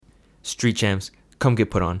Street Champs, come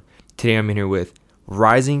get put on. Today I'm in here with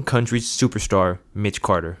rising country superstar Mitch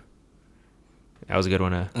Carter. That was a good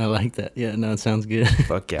one. I like that. Yeah, no, it sounds good.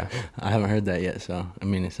 Fuck yeah. I haven't heard that yet, so I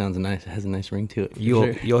mean, it sounds nice. It has a nice ring to it.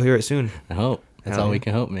 You'll hear it soon. I hope. That's Hell all yeah. we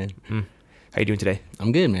can hope, man. How you doing today?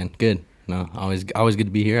 I'm good, man. Good. No, always good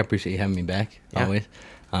to be here. I appreciate you having me back. Yeah. Always.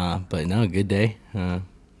 But no, good day.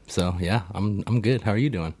 So yeah, I'm good. How are you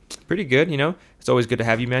doing? Pretty good. It's always good to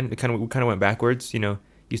have you, man. We kind of went backwards.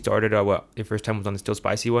 You started your first time was on the Still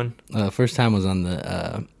Spicy one. First time was on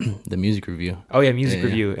the the music review. Oh yeah, music Yeah.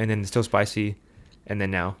 review, and then the Still Spicy, and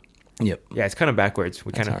then now. Yep. Yeah, it's kind of backwards.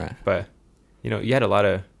 That's all right. But you had a lot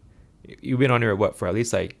of. You've been on here for at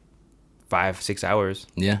least like 5-6 hours.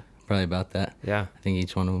 Yeah, probably about that. Yeah. I think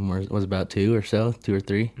each one of them was about 2 or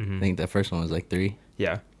 3. Mhm. I think that first one was like 3.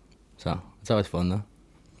 Yeah. So it's always fun though.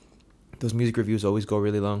 Those music reviews always go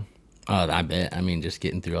really long. Oh, I bet. I mean, just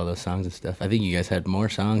getting through all those songs and stuff. I think you guys had more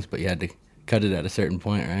songs, but you had to cut it at a certain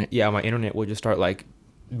point, right? Yeah, my internet will just start like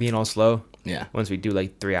being all slow Yeah. once we do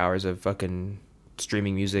like 3 hours of fucking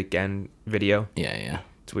streaming music and video. Yeah.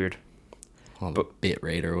 It's weird. Well, But- bit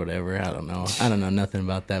rate or whatever. I don't know. I don't know nothing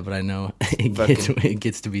about that, but I know Fucking- it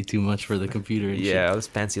gets to be too much for the computer. And Yeah, all this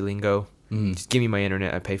fancy lingo. Mm. Just give me my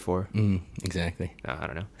internet I pay for. shit. Exactly. No, I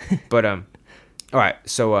don't know. But all right.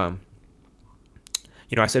 So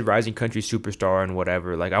I said rising country superstar and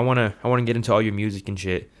whatever. Like I wanna get into all your music and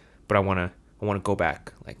shit, but I wanna go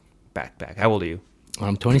back, like back. How old are you?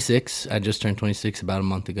 I'm 26. I just turned 26 about a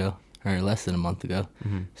month ago, or less than a month ago.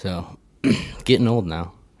 Mm-hmm. So getting old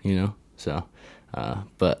now, So,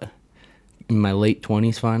 but in my late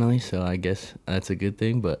 20s finally. So I guess that's a good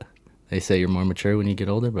thing. But they say you're more mature when you get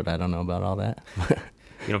older, but I don't know about all that.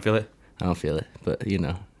 You don't feel it? I don't feel it, but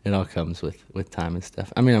it all comes with time and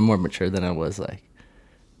stuff. I mean, I'm more mature than I was like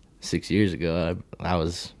 6 years ago. I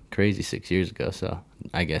was crazy 6 years ago, so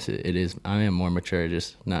I guess it is. I am more mature,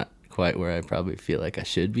 just not quite where I probably feel like I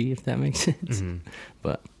should be, if that makes sense. Mhm.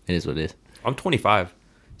 But it is what it is. I'm 25,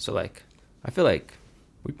 so like I feel like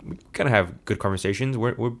we kind of have good conversations.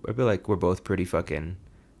 I feel like we're both pretty fucking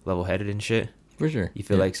level-headed and shit. For sure. You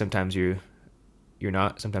feel Yeah. like sometimes you're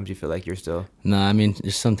not. Sometimes you feel like you're still. No, I mean,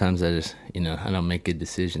 just sometimes I don't make good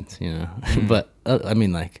decisions, But I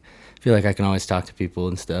mean, like, I feel like I can always talk to people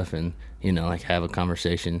and stuff, and like have a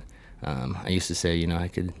conversation. I used to say, I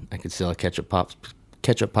could sell a ketchup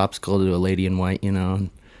popsicle to a lady in white, and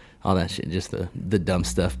all that shit, just the dumb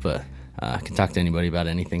stuff. But I can talk to anybody about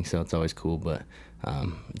anything, so it's always cool. But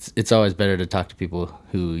it's always better to talk to people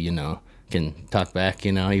who can talk back,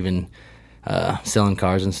 even. Selling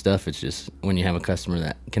cars and stuff, it's just when you have a customer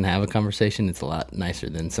that can have a conversation, it's a lot nicer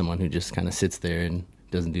than someone who just kind of sits there and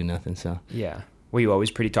doesn't do nothing. So Yeah. Were you always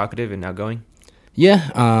pretty talkative and outgoing? yeah,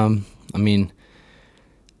 I mean,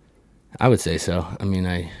 I would say so. I mean,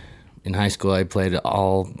 in high school I played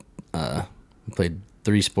played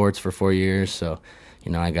 3 sports for 4 years, so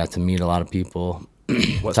I got to meet a lot of people,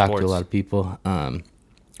 What talk sports? to a lot of people.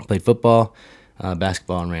 Played football,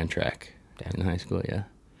 basketball, and ran track Damn. in high school. Yeah,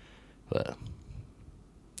 but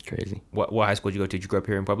crazy. What high school did you go to? Did you grow up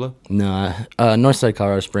here in Pueblo? No, Northside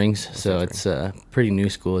Colorado Springs. So Northside it's a pretty new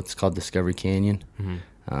school. It's called Discovery Canyon.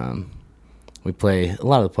 Mm-hmm. We play a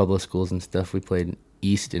lot of the Pueblo schools and stuff. We played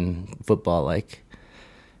East in football like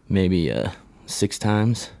maybe 6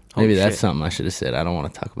 times. Holy Maybe that's shit. something I should have said. I don't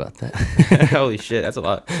want to talk about that. Holy shit, that's a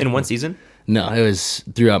lot. In one season? No, it was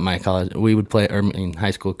throughout my college. We would play, or in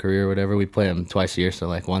high school career or whatever, we'd play them twice a year. So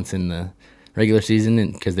like once in the regular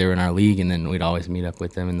season because they were in our league, and then we'd always meet up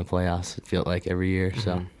with them in the playoffs. It felt like every year.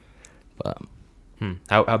 So, Mhm.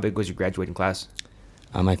 but How big was your graduating class?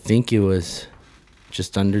 I think it was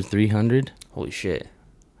just under 300. Holy shit.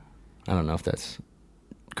 I don't know if that's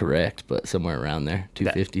correct, but somewhere around there,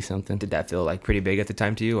 250 something. Did that feel like pretty big at the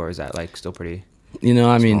time to you, or is that like still pretty?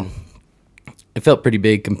 I mean, it felt pretty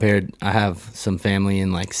big compared. I have some family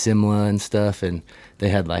in like Simla and stuff, and they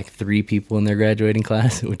had like 3 people in their graduating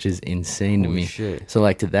class, which is insane to Holy me. shit. So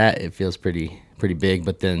like to that, it feels pretty big.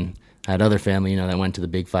 But then I had other family, that went to the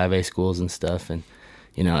big 5A schools and stuff, and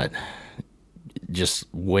it just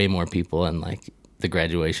way more people, and like the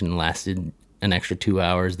graduation lasted an extra 2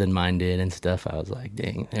 hours than mine did and stuff. I was like,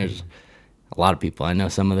 dang, there's a lot of people. I know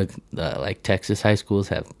some of the like Texas high schools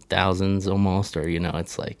have thousands almost, or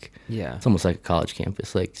it's like Yeah. it's almost like a college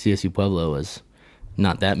campus. Like CSU Pueblo was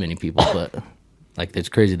not that many people, but like it's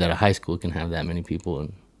crazy that a high school can have that many people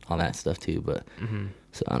and all that stuff too. But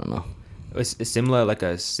so I don't know. Is Simla like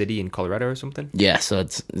a city in Colorado or something? Yeah, so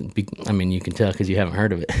I mean, you can tell because you haven't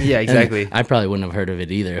heard of it. Yeah, exactly. And I probably wouldn't have heard of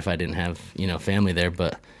it either if I didn't have family there.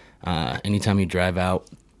 But anytime you drive out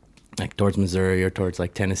like towards Missouri or towards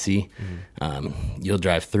like Tennessee, you'll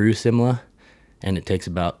drive through Simla, and it takes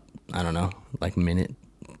about, I don't know, like a minute,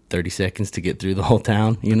 30 seconds to get through the whole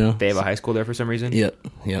town, you know? They have a high school there for some reason?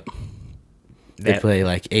 Yep. They play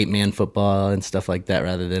like 8-man football and stuff like that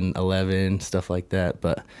rather than 11, stuff like that.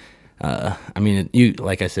 But, I mean, you,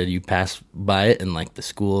 like I said, you pass by it and like the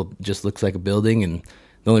school just looks like a building. And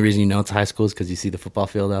the only reason you know it's a high school is because you see the football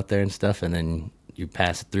field out there and stuff. And then you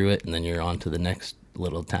pass through it and then you're on to the next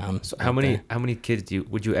little town. So how many kids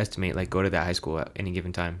would you estimate like go to that high school at any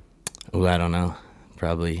given time? Oh, I don't know.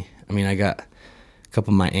 Probably. I mean, I got a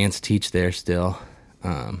couple of my aunts teach there still.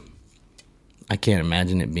 I can't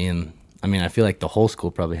imagine it being, I mean, I feel like the whole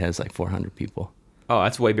school probably has like 400 people. Oh,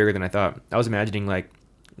 that's way bigger than I thought. I was imagining like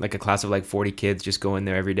a class of like 40 kids just going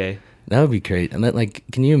there every day. That would be great. And that, like,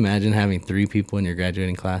 can you imagine having 3 people in your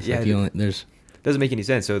graduating class? Yeah, like doesn't make any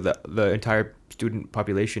sense. So the entire student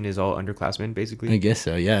population is all underclassmen, basically. I guess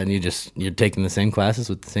so. Yeah, and you're taking the same classes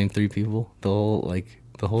with the same 3 people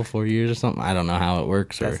the whole 4 years or something. I don't know how it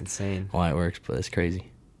works. That's insane. Why it works, but it's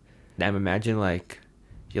crazy. Now imagine like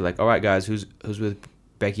you're like, all right, guys, who's with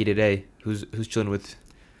Becky today? Who's chilling with?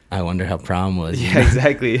 I wonder how prom was. Yeah,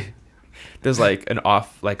 exactly. There's like an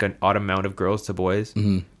odd amount of girls to boys.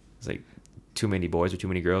 Mm-hmm. It's like too many boys or too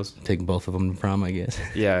many girls. Take both of them to prom, I guess.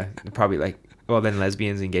 Yeah, probably like, well, then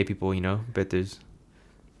lesbians and gay people, you know, but there's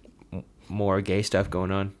more gay stuff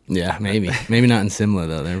going on. Yeah, maybe not in Simla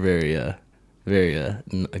though. They're very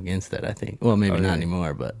against that, I think. Well, maybe not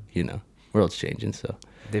anymore, but you know, world's changing, so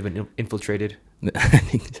they've been infiltrated.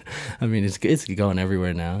 I mean, it's going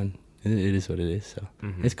everywhere now, and it is what it is. So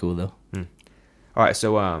It's cool though. All right,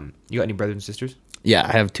 so you got any brothers and sisters? Yeah,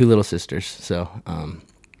 I have 2 little sisters. So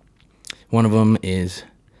one of them is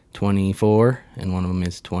 24, and one of them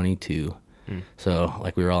is 22. So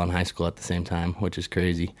like we were all in high school at the same time, which is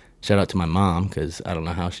crazy. Shout out to my mom, because I don't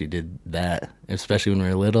know how she did that, especially when we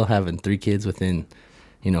were little, having 3 kids within,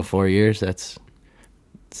 4 years. That's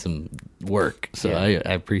some work. So yeah.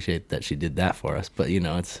 I appreciate that she did that for us. But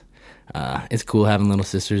it's cool having little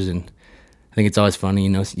sisters, and I think it's always funny.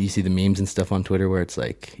 You see the memes and stuff on Twitter where it's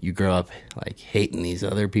like you grow up like hating these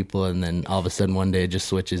other people, and then all of a sudden one day it just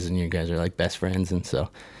switches, and you guys are like best friends. And so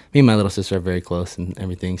me and my little sister are very close and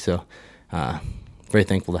everything. So very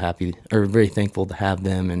thankful to have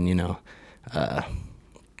them, and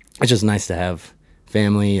it's just nice to have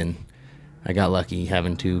family, and I got lucky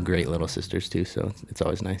having 2 great little sisters too, so it's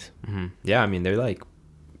always nice. Mm-hmm. Yeah, I mean they're like,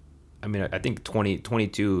 I think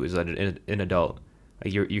 22 is an adult.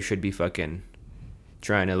 Like you should be fucking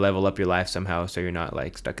trying to level up your life somehow, so you're not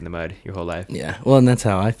like stuck in the mud your whole life. Yeah, well, and that's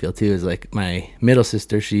how I feel too. Is like my middle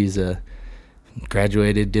sister, she's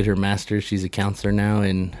graduated, did her master's. She's a counselor now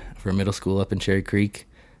for middle school up in Cherry Creek.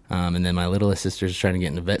 And then my littlest sister's trying to get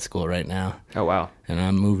into vet school right now. Oh, wow. And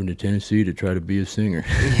I'm moving to Tennessee to try to be a singer.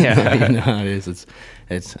 Yeah. You know how it is.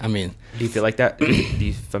 I mean. Do you feel like that? Do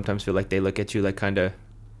you sometimes feel like they look at you like kind of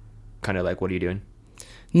like, what are you doing?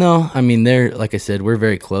 No, I mean, like I said, we're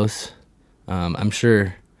very close. I'm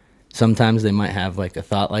sure sometimes they might have like a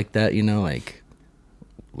thought like that,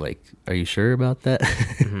 like, are you sure about that?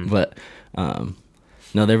 Mm-hmm. But,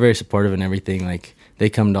 no, they're very supportive and everything. Like, they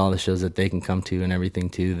come to all the shows that they can come to and everything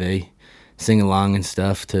too. They sing along and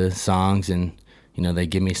stuff to songs, and they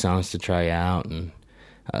give me songs to try out, and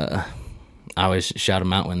I always shout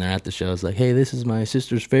them out when they're at the shows, like, hey, this is my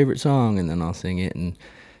sister's favorite song, and then I'll sing it, and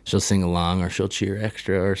she'll sing along, or she'll cheer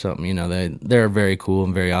extra or something. They're very cool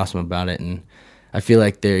and very awesome about it, and I feel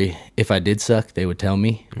like if I did suck, they would tell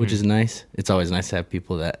me, which mm-hmm. is nice. It's always nice to have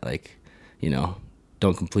people that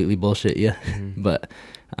don't completely bullshit you, mm-hmm. But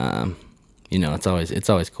it's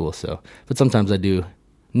always cool. So, but sometimes I do,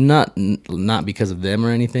 not because of them or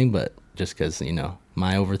anything, but just because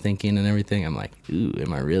my overthinking and everything. I'm like, ooh,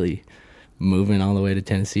 am I really moving all the way to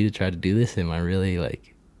Tennessee to try to do this? Am I really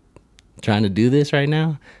like trying to do this right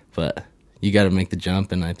now? But you got to make the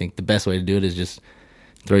jump, and I think the best way to do it is just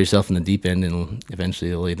throw yourself in the deep end, and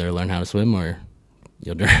eventually you'll either learn how to swim or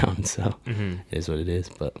you'll drown. So mm-hmm. It is what it is.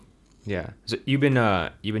 But yeah, so you've been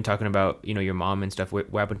talking about your mom and stuff.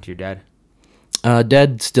 What happened to your dad?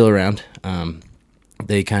 Dad's still around.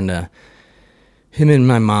 They him and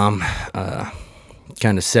my mom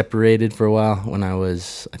kind of separated for a while when I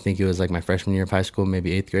think it was like my freshman year of high school,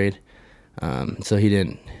 maybe 8th grade. So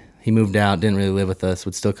he moved out, didn't really live with us,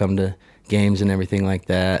 would still come to games and everything like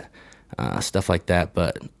that, stuff like that.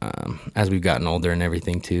 But as we've gotten older and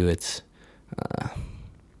everything too, it's,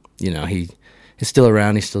 he's still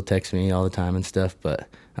around. He still texts me all the time and stuff, but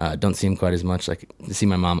don't see him quite as much. Like, to see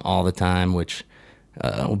my mom all the time, which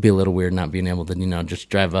will be a little weird not being able to, just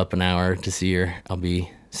drive up an hour to see her. I'll be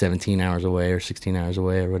 17 hours away or 16 hours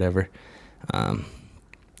away or whatever.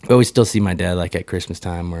 But we still see my dad like at Christmas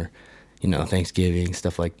time or, you know, Thanksgiving,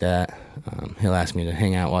 stuff like that. He'll ask me to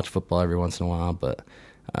hang out, watch football every once in a while, but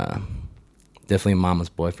definitely a mama's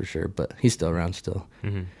boy for sure. But he's still around still.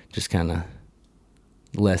 Mm-hmm. Just kind of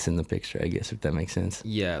less in the picture, I guess, if that makes sense.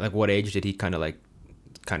 Yeah, like what age did he kind of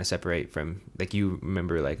separate from, like, you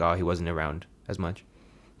remember, like, oh, he wasn't around as much?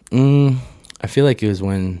 I feel like it was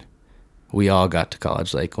when we all got to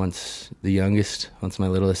college. Like once my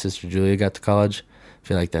littlest sister Julia got to college, I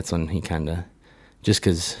feel like that's when he kind of, just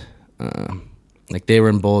because, like they were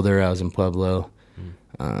in Boulder, I was in Pueblo,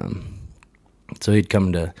 so he'd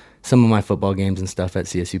come to some of my football games and stuff at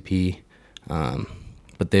CSUP,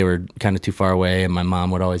 but they were kind of too far away, and my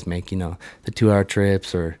mom would always make, you know, the 2-hour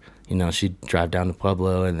trips, or, you know, she'd drive down to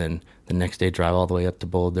Pueblo and then the next day drive all the way up to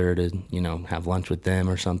Boulder to, you know, have lunch with them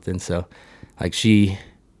or something. So like she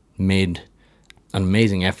made an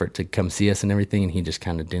amazing effort to come see us and everything, and he just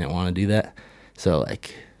kind of didn't want to do that. So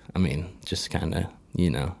like, I mean, just kind of, you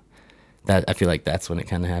know, that I feel like that's when it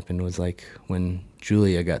kind of happened, was like when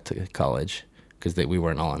Julia got to college, because we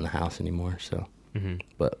weren't all in the house anymore. So,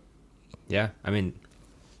 but yeah, I mean,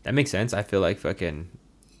 that makes sense. I feel like fucking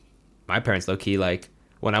my parents, low key, like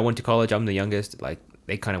when I went to college, I'm the youngest. Like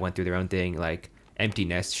they kind of went through their own thing, like empty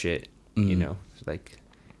nest shit. You know, like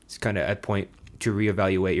it's kind of a point to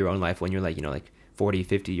reevaluate your own life when you're like, you know, like 40,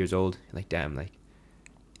 50 years old. Like, damn, like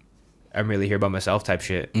I'm really here by myself type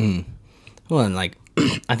shit. Well, and like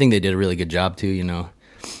I think they did a really good job too. You know,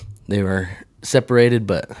 they were separated,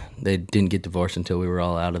 but they didn't get divorced until we were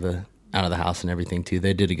all out of the house and everything too.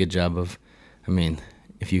 They did a good job of, I mean,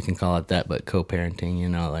 if you can call it that, but co-parenting. You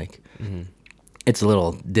know, like it's a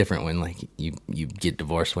little different when like you get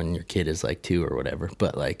divorced when your kid is like 2 or whatever.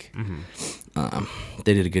 But like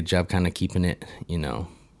they did a good job kind of keeping it. You know,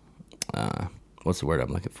 what's the word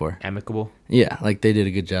I'm looking for? Amicable. Yeah, like they did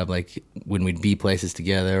a good job. Like when we'd be places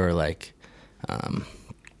together, or like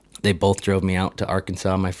they both drove me out to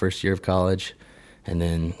Arkansas my first year of college, and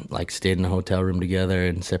then like stayed in a hotel room together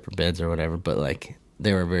in separate beds or whatever. But like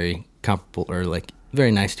they were very comfortable, or like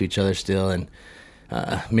very nice to each other still, and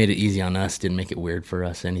made it easy on us. Didn't make it weird for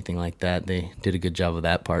us, anything like that. They did a good job of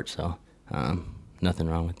that part, so nothing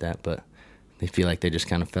wrong with that. But they feel like they just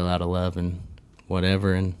kind of fell out of love and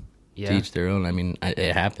whatever, and to each their own. I mean,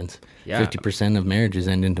 it happens. Yeah. 50% of marriages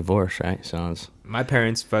end in divorce, right? So my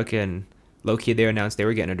parents fucking low key, they announced they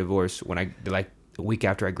were getting a divorce when like a week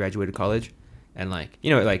after I graduated college, and like, you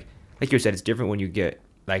know, like you said, it's different when you get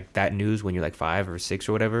like that news when you're like 5 or 6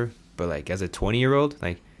 or whatever. But like as a 20-year-old,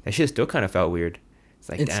 like that shit still kind of felt weird. It's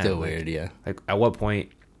like, it's damn, still like, weird, yeah. Like at what point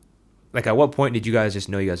did you guys just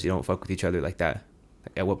know you don't fuck with each other like that?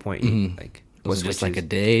 Like, at what point like was it just like a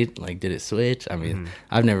date? Like, did it switch? I mean,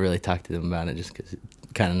 I've never really talked to them about it just because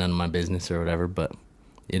it's kind of none of my business or whatever. But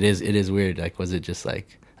it is weird. Like, was it just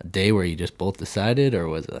like a day where you just both decided, or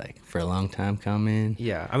was it like for a long time coming?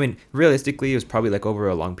 Yeah, I mean, realistically, it was probably like over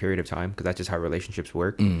a long period of time, because that's just how relationships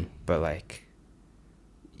work. But like,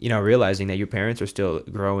 you know, realizing that your parents are still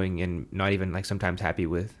growing and not even like sometimes happy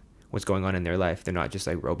with what's going on in their life. They're not just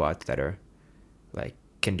like robots that are like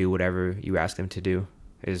can do whatever you ask them to do,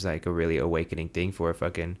 is like a really awakening thing for a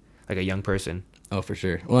fucking like a young person. Oh, for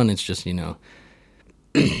sure. Well, and it's just, you know,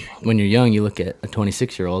 when you're young, you look at a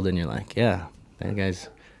 26-year-old and you're like, yeah, that guy's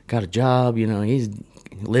got a job, you know, he's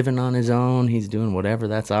living on his own, he's doing whatever,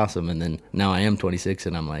 that's awesome. And then now I am 26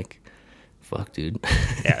 and I'm like, fuck, dude.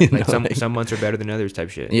 Yeah, like some months are better than others type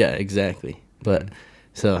shit. Yeah, exactly. But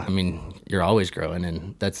so, I mean, you're always growing,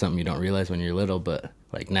 and that's something you don't realize when you're little. But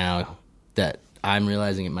like now that I'm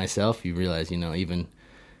realizing it myself, you realize, you know, even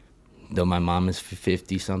though my mom is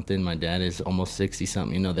 50 something, my dad is almost 60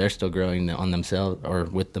 something, you know, they're still growing on themselves or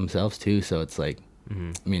with themselves too. So it's like,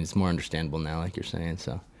 I mean, it's more understandable now, like you're saying.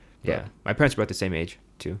 So yeah, my parents were about the same age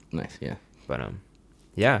too. Nice. Yeah. But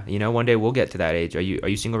yeah, you know, one day we'll get to that age. Are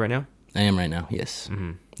you single right now? I am right now. Yes.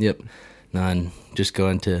 Yep. No, and just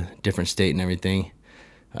going to different state and everything.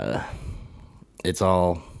 It's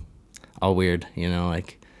all weird, you know,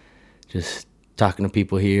 like just talking to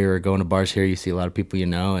people here or going to bars here, you see a lot of people, you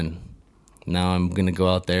know, and now I'm going to go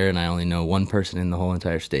out there and I only know one person in the whole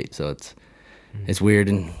entire state. So it's weird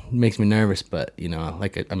and makes me nervous, but you know,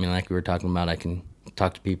 like we were talking about, I can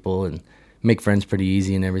talk to people and make friends pretty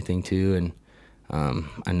easy and everything too. And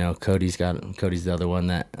I know Cody's the other one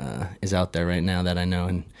that is out there right now that I know,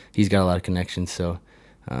 and he's got a lot of connections. So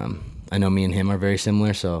I know me and him are very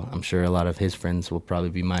similar, so I'm sure a lot of his friends will probably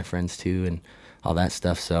be my friends too, and all that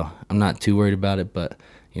stuff. So I'm not too worried about it, but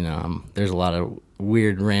you know, there's a lot of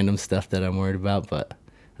weird random stuff that I'm worried about, but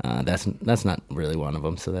That's not really one of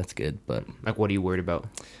them, so that's good. But Like, what are you worried about?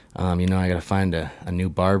 I gotta find a new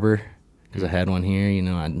barber because I had one here.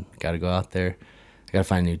 I gotta go out there. I gotta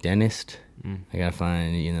find a new dentist. I gotta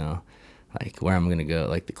find like where I'm gonna go,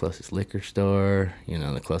 like the closest liquor store,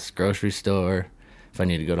 the closest grocery store. If I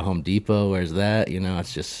need to go to Home Depot, where's that?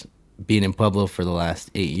 It's just being in Pueblo for the last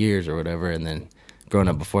 8 years or whatever, and then growing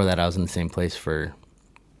up before that, I was in the same place for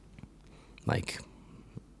like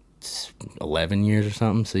 11 years or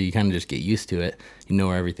something. So you kind of just get used to it. You know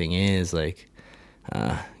where everything is. Like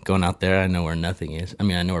going out there, I know where nothing is. I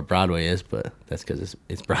mean, I know where Broadway is, but that's because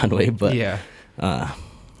it's Broadway. But Yeah.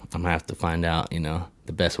 I'm gonna have to find out,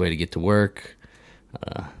 the best way to get to work.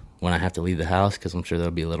 When I have to leave the house, because I'm sure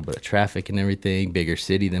there'll be a little bit of traffic and everything. Bigger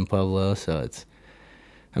city than Pueblo, so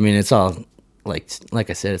it's all like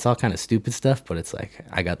I said, it's all kind of stupid stuff. But it's like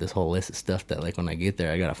I got this whole list of stuff that like when I get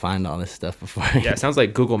there, I gotta find all this stuff before. Yeah, it sounds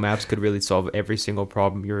like Google Maps could really solve every single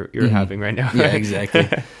problem you're having right now. Yeah, exactly.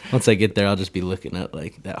 Once I get there, I'll just be looking up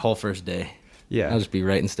like that whole first day. Yeah. I'll just be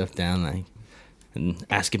writing stuff down and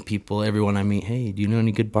asking people, everyone I meet, hey, do you know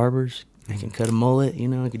any good barbers? I can cut a mullet, do you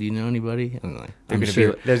know anybody? And like,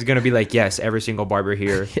 There's gonna be like, yes, every single barber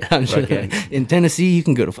here. Yeah, I'm sure. In Tennessee, you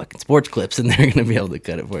can go to fucking Sports Clips, and they're gonna be able to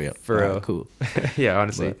cut it for you. For real. Cool. Yeah,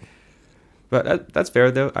 honestly. But that's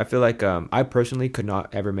fair though. I feel like I personally could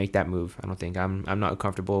not ever make that move. I don't think I'm not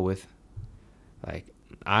comfortable with like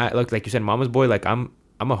like you said, mama's boy. Like I'm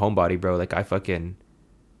a homebody, bro. Like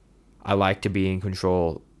I like to be in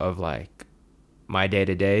control of like my day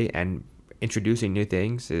to day, and introducing new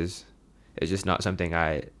things is just not something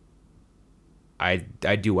I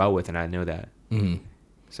do well with, and I know that. Mm-hmm.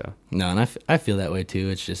 So no, and I feel that way too.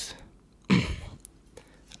 It's just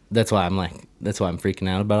that's why I'm freaking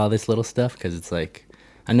out about all this little stuff, because it's like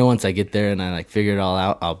I know once I get there and I like figure it all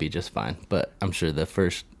out, I'll be just fine. But I'm sure the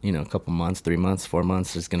first couple months, 3 months, 4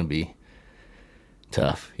 months is gonna be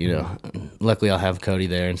tough. Luckily I'll have Cody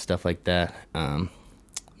there and stuff like that.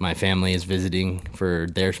 My family is visiting for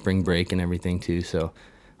their spring break and everything too, so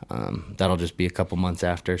that'll just be a couple months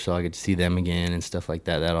after, so I get to see them again and stuff like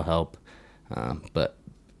that. That'll help. But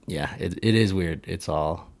yeah, it is weird. It's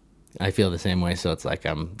all, I feel the same way. So it's like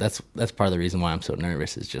that's part of the reason why I'm so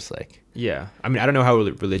nervous. Is just like, yeah. I mean, I don't know how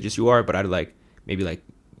religious you are, but I'd like maybe like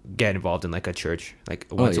get involved in like a church, like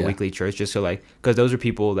once a weekly church, just so like, because those are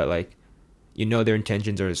people that like their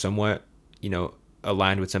intentions are somewhat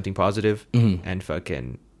aligned with something positive, mm-hmm. and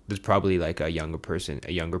fucking there's probably like a younger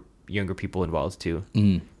people involved too.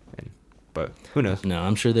 Mm-hmm. But who knows? No,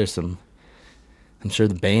 I'm sure there's some. I'm sure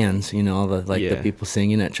the bands, all the the people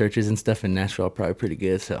singing at churches and stuff in Nashville are probably pretty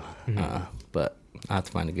good. So, mm-hmm. But I have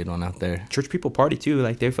to find a good one out there. Church people party too.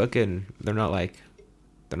 Like they're not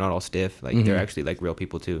all stiff. Like mm-hmm. they're actually like real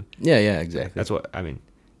people too. Yeah, exactly. That's what I mean.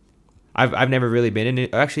 I've never really been in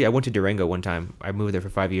it. Actually, I went to Durango one time. I moved there for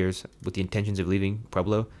 5 years with the intentions of leaving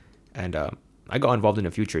Pueblo, and I got involved in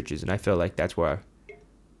a few churches, and I feel like that's where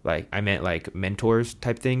like I met like mentors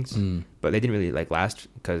type things, but they didn't really like last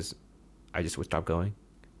because I just would stop going.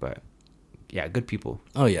 But yeah, good people.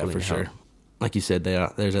 Oh yeah, for sure. Like you said,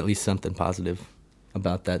 there's at least something positive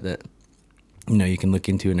about that you can look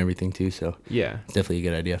into and everything too. So yeah, it's definitely a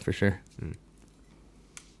good idea for sure.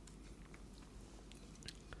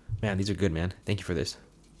 Man, these are good, man. Thank you for this.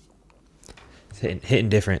 It's hitting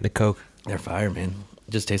different. The Coke. They're fire, man.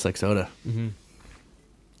 It just tastes like soda. Mm-hmm.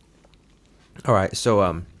 All right,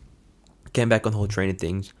 so getting back on the whole training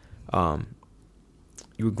things,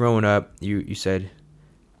 you were growing up. You said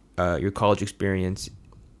your college experience,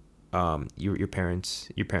 your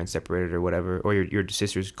parents separated or whatever, or your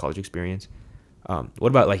sister's college experience. What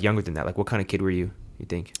about like younger than that? Like, what kind of kid were you? You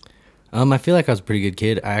think? I feel like I was a pretty good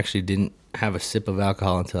kid. I actually didn't have a sip of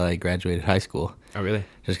alcohol until I graduated high school. Oh, really?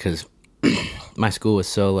 Just because my school was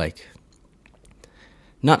so like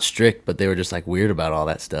not strict, but they were just like weird about all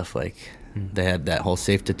that stuff. Like they had that whole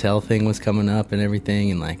safe to tell thing was coming up and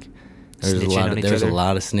everything, and like there was a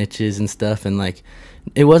lot of snitches and stuff, and like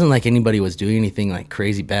it wasn't like anybody was doing anything like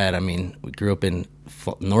crazy bad. I mean, we grew up in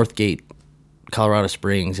Northgate, Colorado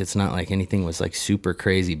Springs. It's not like anything was like super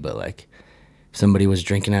crazy, but like if somebody was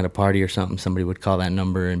drinking at a party or something, somebody would call that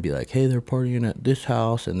number and be like, hey, they're partying at this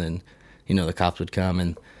house, and then the cops would come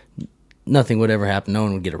and nothing would ever happen. No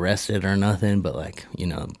one would get arrested or nothing, but like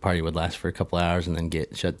the party would last for a couple hours and then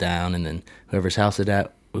get shut down, and then whoever's house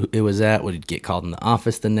it was at would get called in the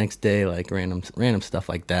office the next day, like random stuff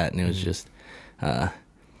like that. And it was just and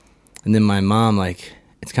then my mom, like,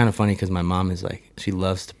 it's kind of funny because my mom is like, she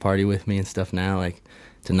loves to party with me and stuff now. Like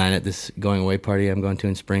tonight at this going away party I'm going to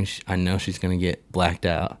in spring, I know she's gonna get blacked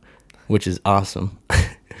out, which is awesome.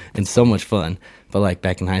 and so much fun. But like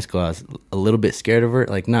back in high school, I was a little bit scared of her,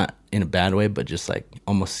 like not in a bad way, but just like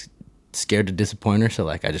almost scared to disappoint her. So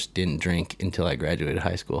like I just didn't drink until I graduated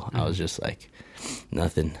high school. I was just like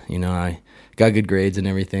nothing, you know. I got good grades and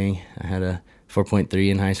everything. I had a 4.3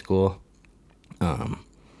 in high school.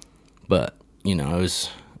 But you know, I was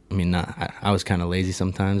kind of lazy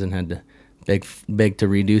sometimes and had to beg to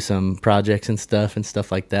redo some projects and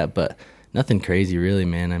stuff like that. But nothing crazy really,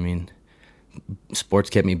 man. I mean, sports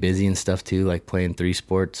kept me busy and stuff too, like playing 3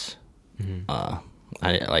 sports.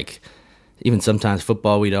 I like, even sometimes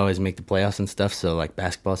football, we'd always make the playoffs and stuff. So like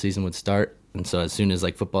basketball season would start. And so as soon as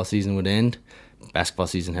like football season would end, basketball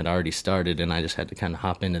season had already started, and I just had to kind of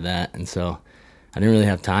hop into that. And so I didn't really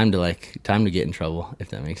have time to get in trouble, if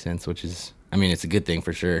that makes sense, which is, I mean, it's a good thing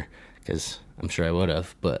for sure, because I'm sure I would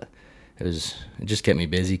have, but it just kept me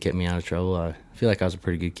busy, kept me out of trouble. I feel like I was a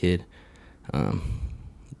pretty good kid.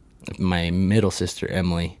 My middle sister,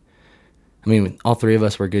 Emily, I mean, all 3 of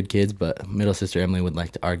us were good kids, but middle sister Emily would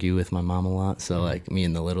like to argue with my mom a lot. So like me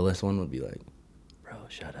and the littlest one would be like, bro,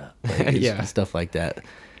 shut up. Like, yeah. Stuff like that.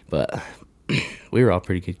 But we were all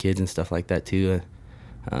pretty good kids and stuff like that too.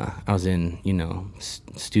 I was in, you know,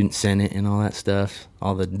 student senate and all that stuff,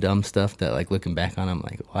 all the dumb stuff that like looking back on, I'm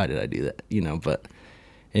like, why did I do that? You know, but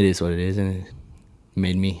it is what it is. And it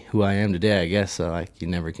made me who I am today, I guess. So like you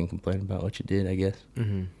never can complain about what you did, I guess.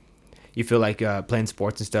 Mm-hmm. You feel like playing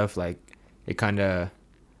sports and stuff, like it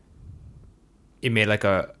made like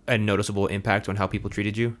a noticeable impact on how people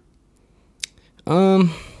treated you? I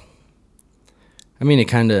mean, I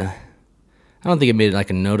don't think it made like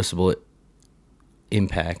a noticeable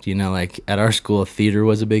impact, you know, like at our school, theater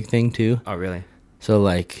was a big thing too. Oh, really? So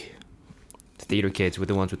like theater kids were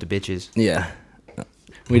the ones with the bitches. Yeah.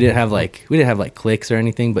 We didn't have like cliques or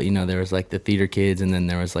anything, but you know, there was like the theater kids, and then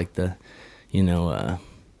there was like the, you know,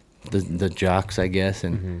 the jocks, I guess.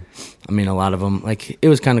 And I mean, a lot of them, like, it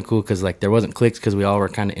was kind of cool because like there wasn't cliques because we all were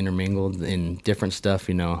kind of intermingled in different stuff,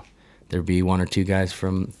 you know. There'd be 1 or 2 guys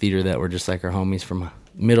from theater that were just like our homies from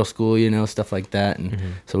middle school, you know, stuff like that. And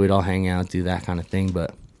so we'd all hang out, do that kind of thing.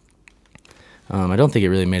 But I don't think it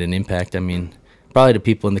really made an impact. I mean, probably to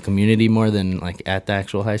people in the community more than like at the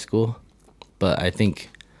actual high school. But I think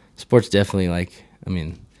sports definitely, like, I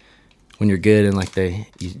mean, when you're good and like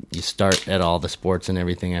you start at all the sports and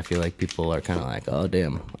everything, I feel like people are kind of like, oh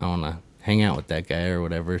damn, I want to hang out with that guy or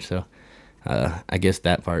whatever. So I guess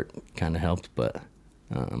that part kind of helped, but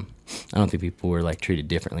I don't think people were like treated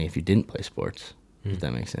differently if you didn't play sports. If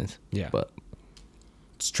that makes sense. Yeah. But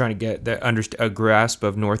just trying to get a grasp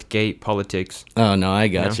of Northgate politics. Oh no, I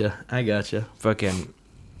gotcha. You know? I gotcha. Fucking,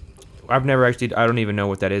 I've never actually. I don't even know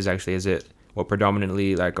what that is actually. Is it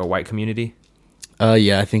predominantly like a white community?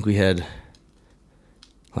 Yeah, I think we had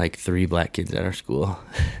like 3 black kids at our school,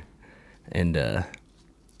 and I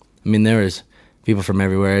mean there was people from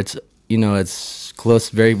everywhere. It's, you know, it's close,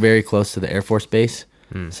 very very close to the Air Force Base,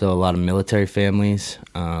 so a lot of military families.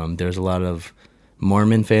 There's a lot of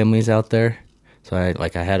Mormon families out there. So I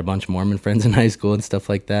had a bunch of Mormon friends in high school and stuff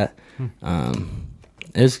like that.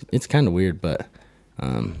 It's kind of weird, but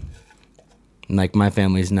like my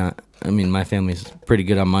family's pretty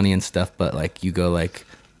good on money and stuff, but like you go like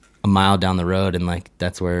a mile down the road and like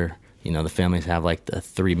that's where, you know, the families have like the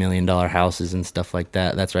 $3 million houses and stuff like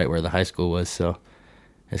that. That's right where the high school was, so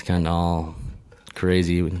it's kind of all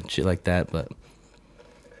crazy and shit like that, but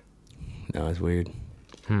no, it's weird.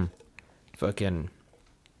 Fucking,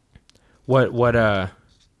 what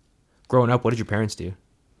growing up, what did your parents do?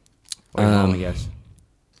 Or your mom, I guess.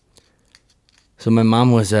 So my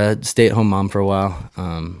mom was a stay-at-home mom for a while.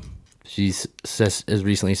 She's has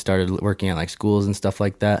recently started working at like schools and stuff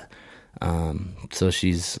like that. So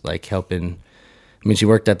she's like helping. I mean, she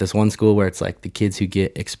worked at this one school where it's like the kids who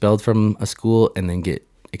get expelled from a school and then get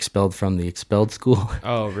expelled from the expelled school.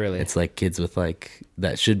 Oh, really? It's like kids with like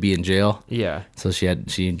that should be in jail. Yeah. So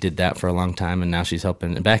she did that for a long time, and now she's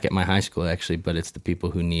helping back at my high school actually. But it's the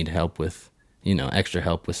people who need help with, you know, extra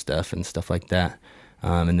help with stuff and stuff like that.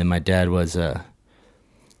 And then my dad was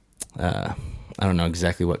I don't know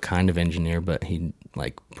exactly what kind of engineer, but he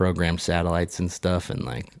like programmed satellites and stuff and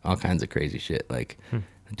like all kinds of crazy shit. Like,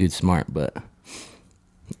 dude's smart, but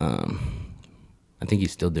I think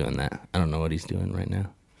he's still doing that. I don't know what he's doing right now.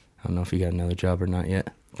 I don't know if he got another job or not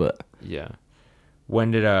yet, but yeah. What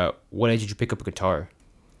age did you pick up a guitar?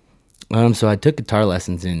 So I took guitar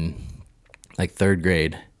lessons in like 3rd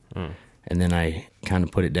grade, and then I kind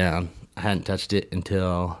of put it down. I hadn't touched it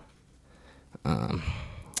until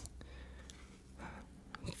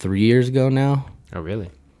 3 years ago now. Oh,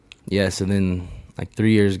 really? Yeah, so then like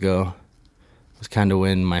 3 years ago was kind of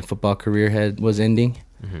when my football career was ending.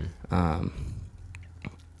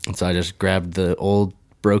 And so I just grabbed the old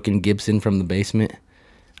broken Gibson from the basement,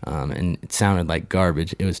 and it sounded like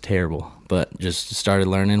garbage. It was terrible, but just started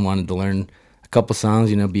learning, wanted to learn a couple songs,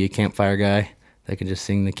 you know, be a campfire guy that could just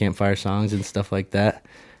sing the campfire songs and stuff like that.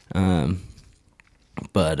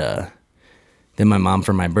 But then my mom,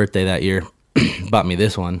 for my birthday that year, bought me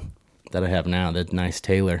this one that I have now, the nice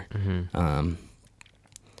Taylor.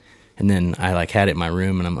 And then I like had it in my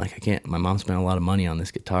room, and I'm like, I can't. My mom spent a lot of money on this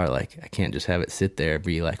guitar. Like, I can't just have it sit there,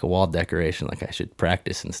 be like a wall decoration. Like, I should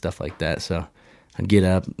practice and stuff like that. So I'd get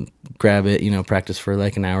up, grab it, you know, practice for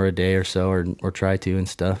like an hour a day or so, or try to and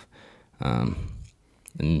stuff.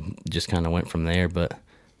 And just kind of went from there. But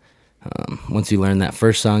once you learn that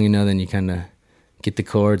first song, you know, then you kind of get the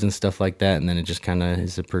chords and stuff like that, and then it just kind of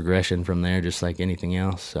is a progression from there, just like anything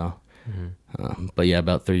else. So, but yeah,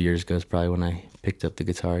 about 3 years ago is probably when I picked up the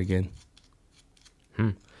guitar again.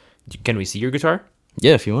 Can we see your guitar?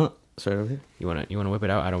 Yeah, if you want. Start over here. You wanna whip it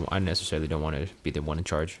out? I necessarily don't want to be the one in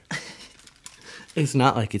charge. It's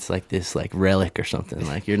not like it's like this like relic or something.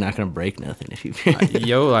 Like, you're not gonna break nothing if you.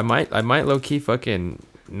 Yo, I might low key fucking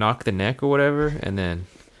knock the neck or whatever, and then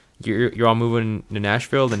you're all moving to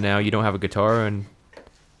Nashville, and now you don't have a guitar, and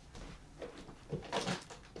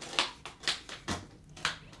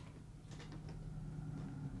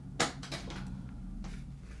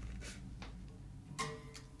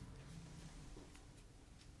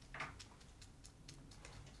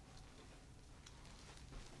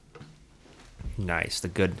nice, the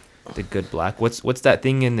good black. What's that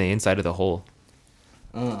thing in the inside of the hole?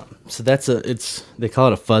 So they call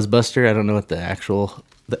it a fuzz buster. I don't know what the actual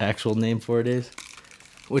name for it is,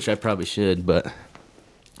 which I probably should, but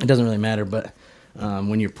it doesn't really matter. But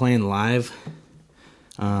when you're playing live,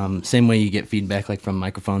 same way you get feedback like from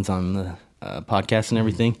microphones on the podcast and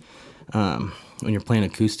everything. When you're playing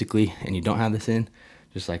acoustically and you don't have this in,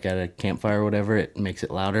 just like at a campfire or whatever, it makes it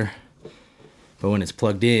louder. But when it's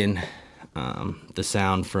plugged in, the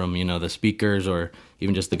sound from, you know, the speakers or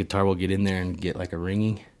even just the guitar will get in there and get like a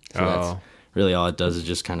ringing. So that's really all it does, is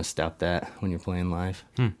just kind of stop that when you're playing live.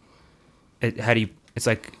 It's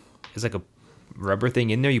like a rubber thing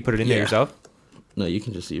in there. You put it in there yourself? No, you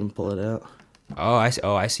can just even pull it out.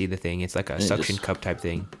 Oh, I see the thing. It's like a suction cup type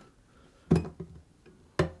thing.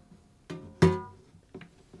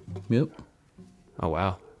 Yep. Oh,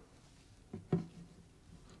 wow.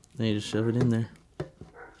 Then you just shove it in there.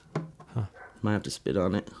 Might have to spit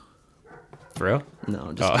on it. For real?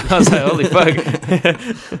 No, just I was like, holy fuck.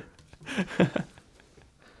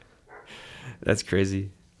 That's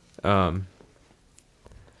crazy. You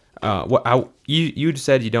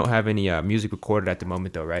said you don't have any music recorded at the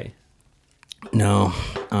moment though, right? No.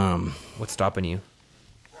 What's stopping you?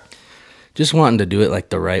 Just wanting to do it like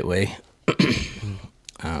the right way.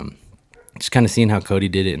 Just kind of seeing how Cody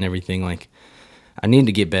did it and everything. Like, I need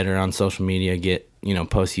to get better on social media,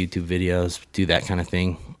 post YouTube videos, do that kind of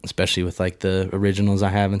thing, especially with like the originals I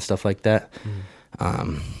have and stuff like that.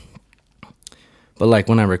 But like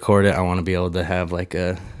when I record it, I want to be able to have like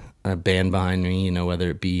a band behind me, you know,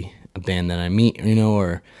 whether it be a band that I meet, you know,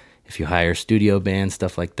 or if you hire a studio band,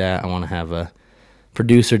 stuff like that. I want to have a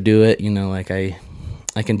producer do it, you know, like I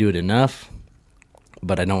can do it enough,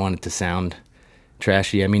 but I don't want it to sound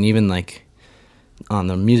trashy. I mean, even like on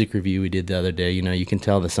the music review we did the other day, you know, you can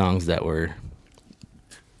tell which songs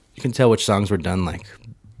were done like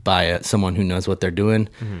by someone who knows what they're doing,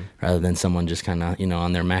 rather than someone just kind of, you know,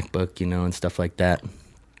 on their MacBook, you know, and stuff like that.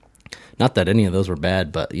 Not that any of those were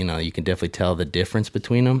bad, but, you know, you can definitely tell the difference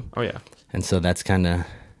between them. Oh, yeah. And so that's kind of,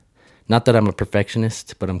 not that I'm a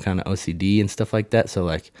perfectionist, but I'm kind of OCD and stuff like that. So,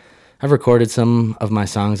 like, I've recorded some of my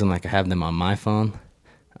songs and, like, I have them on my phone.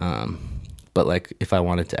 But, like, if I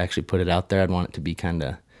wanted to actually put it out there, I'd want it to be kind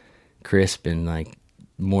of crisp and, like,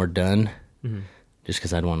 more done. Just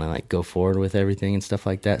because I'd want to, like, go forward with everything and stuff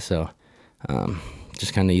like that. So,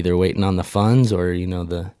 just kind of either waiting on the funds or, you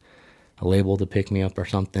know, a label to pick me up or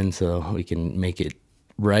something so we can make it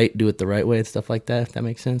right, do it the right way and stuff like that, if that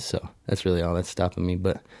makes sense. So that's really all that's stopping me.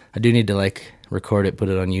 But I do need to, like, record it, put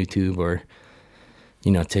it on YouTube or,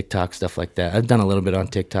 you know, TikTok, stuff like that. I've done a little bit on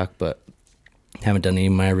TikTok, but haven't done any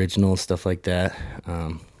of my originals, stuff like that.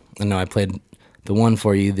 I know I played the one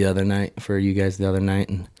for you guys the other night.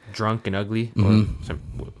 And Drunk and Ugly? Is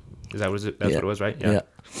that what it? That's what it was, right? Yeah.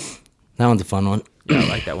 That one's a fun one. Yeah, I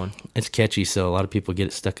like that one. It's catchy, so a lot of people get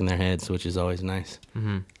it stuck in their heads, which is always nice.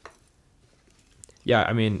 Yeah,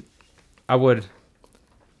 I mean, I don't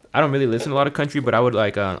really listen to a lot of country, but I would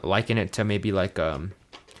like liken it to maybe like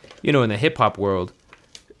you know, in the hip hop world,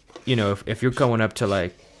 you know, if you're going up to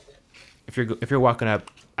like, if you're walking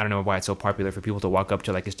up, I don't know why it's so popular for people to walk up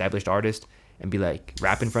to like established artists and be like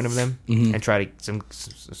rap in front of them and try to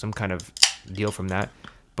some kind of deal from that.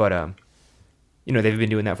 But you know, they've been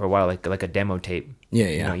doing that for a while, like a demo tape. Yeah,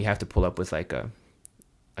 You know, you have to pull up with like a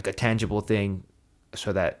tangible thing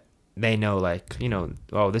so that they know, like, you know,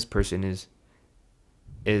 oh, this person is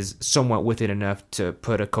somewhat with it enough to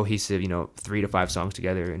put a cohesive, you know, 3 to 5 songs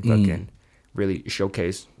together and fucking really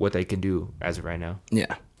showcase what they can do as of right now.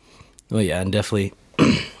 Yeah. Well, yeah, and definitely,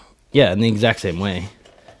 yeah, in the exact same way.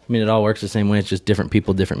 I mean, it all works the same way. It's just different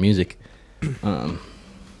people, different music.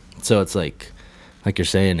 So it's like you're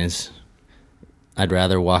saying is, I'd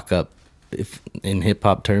rather walk up, if in hip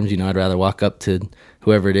hop terms, you know, I'd rather walk up to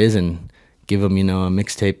whoever it is and give them, you know, a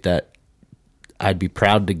mixtape that I'd be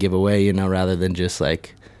proud to give away, you know, rather than just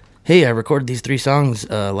like, hey, I recorded these 3 songs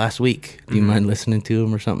last week. Do you mind listening to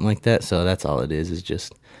them or something like that? So that's all it is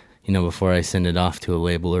just, you know, before I send it off to a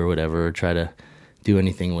label or whatever, or try to do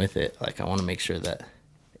anything with it, like I want to make sure that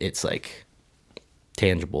it's like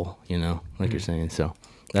tangible, you know, like you're saying. So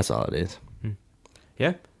that's all it is.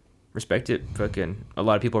 Yeah, respect it. Fucking a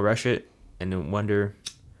lot of people rush it and then wonder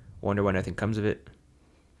when nothing comes of it.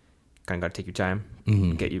 Kind of got to take your time,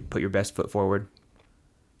 put your best foot forward.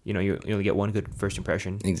 You know, you only get one good first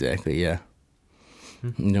impression. Exactly, yeah.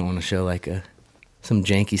 You don't want to show like some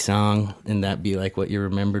janky song and that be like what you're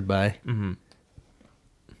remembered by.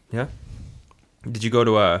 Yeah. Did you go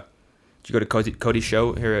to Cody's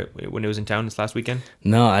show here when it was in town this last weekend?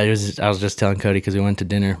 No, I was just telling Cody because we went to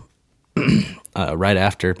dinner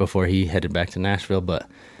right before he headed back to Nashville. But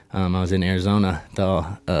I was in Arizona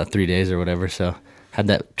the 3 days or whatever, so had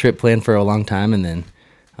that trip planned for a long time, and then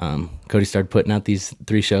Cody started putting out these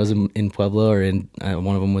 3 shows in Pueblo, or in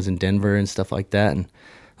one of them was in Denver and stuff like that, and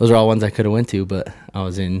those are all ones I could have went to, but I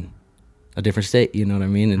was in a different state, you know what I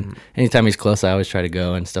mean? And anytime he's close, I always try to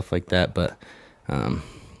go and stuff like that. But you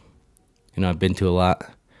know, I've been to a lot.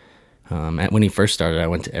 When he first started, I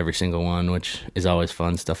went to every single one, which is always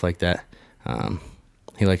fun, stuff like that.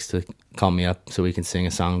 He likes to call me up so we can sing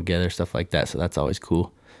a song together, stuff like that, so that's always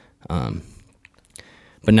cool.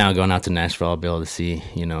 But now going out to Nashville, I'll be able to see,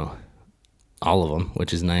 you know, all of them,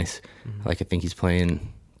 which is nice. Like, I think he's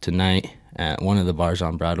playing tonight at one of the bars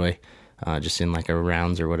on Broadway, just in like a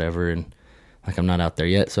rounds or whatever. And like, I'm not out there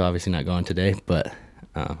yet, so obviously not going today, but,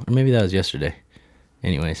 or maybe that was yesterday.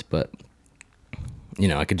 Anyways, but, you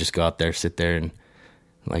know, I could just go out there, sit there and,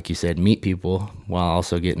 like you said, meet people while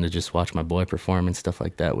also getting to just watch my boy perform and stuff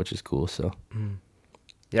like that, which is cool. So,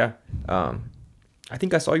 yeah. I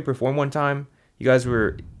think I saw you perform one time. You guys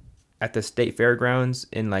were at the state fairgrounds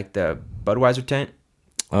in like the Budweiser tent.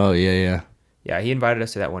 Oh, yeah. Yeah, he invited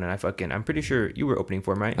us to that one, and I'm pretty sure you were opening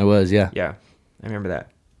for him, right? I was, yeah. Yeah, I remember that.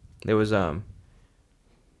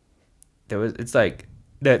 It's like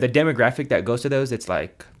the demographic that goes to those. It's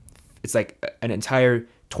like an entire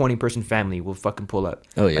 20-person family will fucking pull up.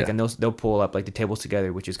 Oh yeah, like, and they'll pull up like the tables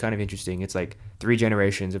together, which is kind of interesting. It's like 3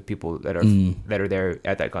 generations of people that are there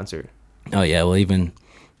at that concert. Oh yeah, well, even,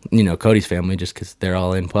 you know, Cody's family, just because they're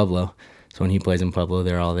all in Pueblo, so when he plays in Pueblo,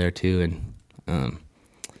 they're all there too. And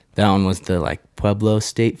that one was the like Pueblo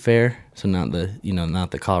State Fair, so not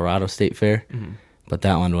the Colorado State Fair, but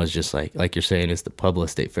that one was just like you're saying, it's the Pueblo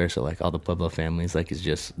State Fair. So like all the Pueblo families, like, it's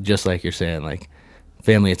just like you're saying, like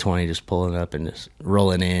family of 20 just pulling up and just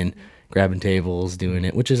rolling in, grabbing tables, doing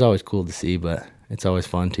it, which is always cool to see, but it's always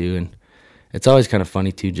fun too. And it's always kind of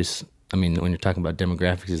funny too, just, I mean, when you're talking about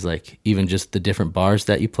demographics, is like even just the different bars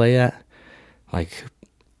that you play at, like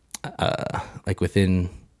within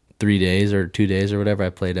 3 days or 2 days or whatever, I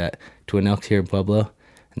played at Twin Elks here in Pueblo,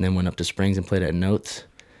 and then went up to Springs and played at Notes,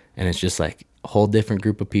 and it's just like a whole different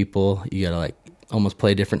group of people. You gotta like almost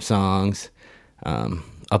play different songs.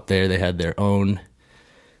 Up there, they had their own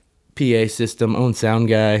PA system, own sound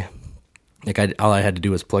guy. Like, all I had to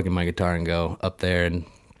do was plug in my guitar and go up there, and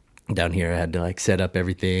down here I had to like set up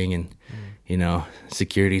everything, and you know,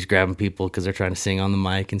 security's grabbing people because they're trying to sing on the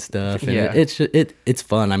mic and stuff. And yeah, it's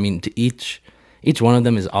fun. I mean, to each one of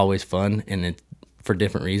them is always fun, and it's for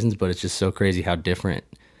different reasons. But it's just so crazy how different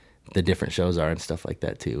the different shows are and stuff like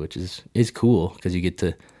that too, which is cool because you get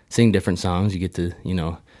to sing different songs. You get to, you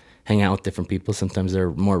know, hang out with different people. Sometimes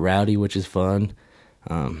they're more rowdy, which is fun.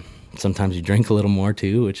 Sometimes you drink a little more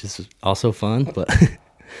too, which is also fun. But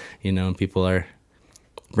you know, people are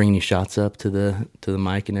bringing you shots up to the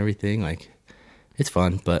mic and everything. Like, it's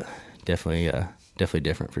fun, but definitely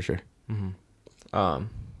different for sure.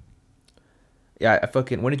 Yeah,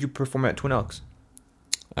 when did you perform at Twin Elks?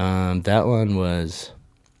 That one was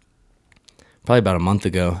probably about a month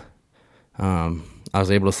ago. I was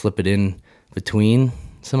able to slip it in between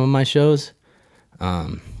some of my shows.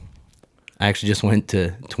 I actually just went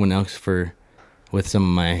to Twin Elks for with some of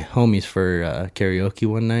my homies for karaoke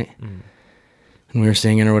one night, and we were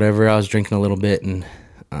singing or whatever. I was drinking a little bit and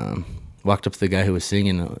walked up to the guy who was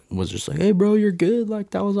singing and was just like, "Hey, bro, you're good.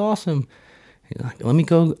 Like, that was awesome." He's like, "Let me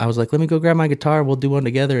go." I was like, "Let me go grab my guitar. We'll do one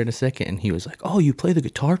together in a second." And he was like, "Oh, you play the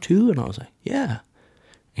guitar too?" And I was like, "Yeah." And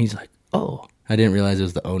he's like, "Oh." I didn't realize it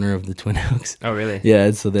was the owner of the Twin Oaks. Oh, really? Yeah,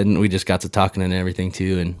 and so then we just got to talking and everything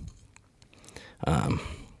too, and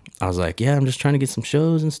I was like, "Yeah, I'm just trying to get some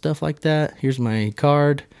shows and stuff like that. Here's my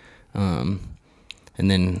card." And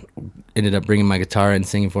then ended up bringing my guitar and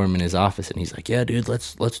singing for him in his office, and he's like, "Yeah, dude,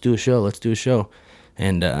 let's do a show. Let's do a show."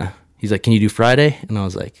 And he's like, "Can you do Friday?" And I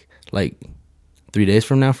was like 3 days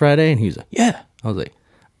from now, Friday? And he was like, "Yeah." I was like,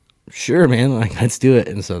 "Sure, man, like, let's do it."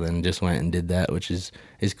 And so then just went and did that, which is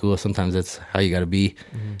cool. Sometimes that's how you got to be,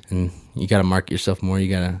 and you got to market yourself more. You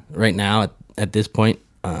got to, right now at this point,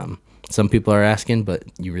 some people are asking, but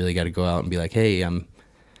you really got to go out and be like, "Hey, I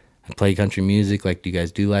play country music. Like, do you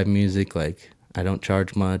guys do live music? Like, I don't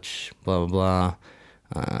charge much, blah, blah,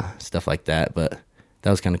 blah," stuff like that. But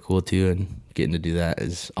that was kind of cool too, and getting to do that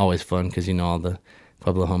is always fun because, you know, all the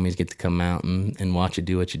Pueblo homies get to come out and watch you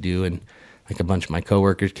do what you do. And like a bunch of my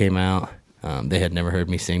coworkers came out. They had never heard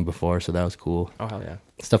me sing before, so that was cool. Oh, hell yeah.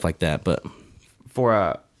 Stuff like that. But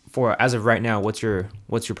For as of right now, what's your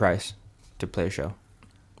price to play a show?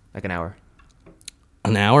 Like an hour?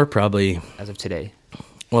 an hour, probably. As of today.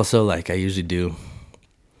 Well, so like I usually do.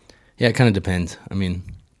 Yeah, it kind of depends. I mean,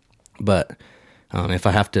 but if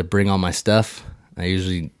I have to bring all my stuff, I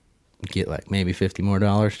usually get like maybe $50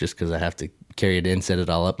 more just because I have to carry it in, set it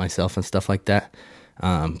all up myself and stuff like that.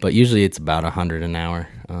 But usually it's about $100 an hour,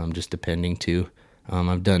 just depending too.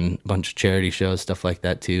 I've done a bunch of charity shows, stuff like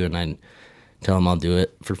that too, and I tell them I'll do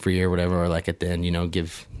it for free or whatever, or like at the end, you know,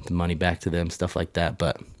 give the money back to them, stuff like that.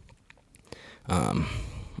 But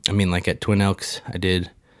I mean, like at Twin Elks, I did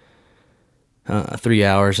 3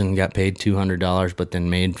 hours and got paid $200, but then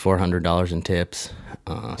made $400 in tips,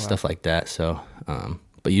 stuff like that. So,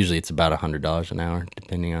 but usually it's about $100 an hour,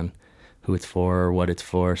 depending on who it's for or what it's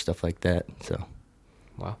for, stuff like that. So,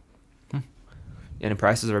 wow. And the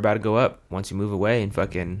prices are about to go up once you move away and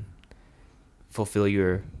fucking fulfill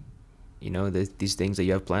your, you know, these things that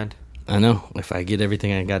you have planned. I know if I get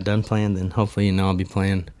everything I got done planned, then hopefully, you know, I'll be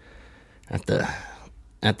playing at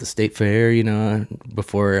the state fair, you know,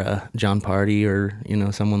 before John Party or, you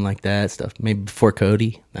know, someone like that stuff. Maybe before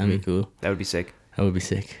Cody. That'd be cool. That would be sick. That would be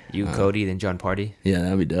sick. You, Cody, then John Party. Yeah,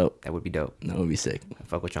 that'd be dope. That would be dope. That would be sick. I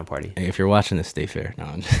fuck with John Party. Hey, if you're watching the state fair, no.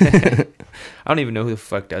 I'm just I don't even know who the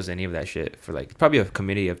fuck does any of that shit. For like, probably a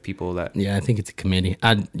committee of people that. Yeah, I think it's a committee.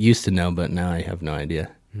 I used to know, but now I have no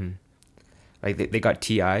idea. Mm-hmm. Like they got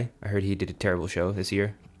T.I. I heard he did a terrible show this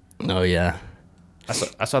year. Oh yeah.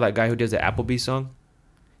 I saw that guy who does the Applebee's song.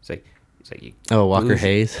 It's like Walker blues.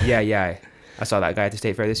 Hayes. Yeah. I saw that guy at the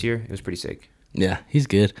state fair this year. It was pretty sick. Yeah, he's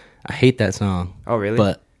good. I hate that song. Oh really?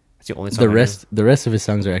 But it's the only song. The rest of his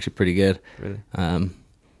songs are actually pretty good. Really?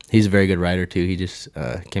 He's a very good writer too. He just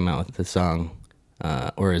came out with the song,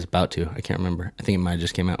 or is about to. I can't remember. I think it might have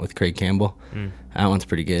just came out with Craig Campbell. That one's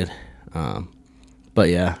pretty good. But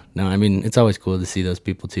yeah, no, I mean, it's always cool to see those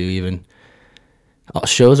people too. Even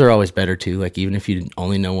shows are always better too. Like even if you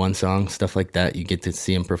only know one song, stuff like that, you get to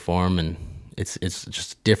see them perform, and it's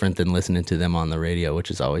just different than listening to them on the radio,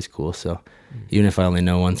 which is always cool. So even if I only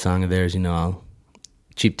know one song of theirs, you know,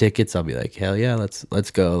 cheap tickets, I'll be like, hell yeah,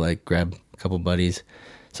 let's go. Like grab a couple buddies.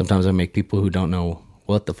 Sometimes I make people who don't know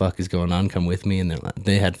what the fuck is going on come with me, and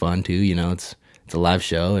they had fun too. You know, it's a live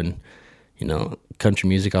show, and you know, country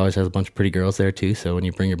music always has a bunch of pretty girls there too. So when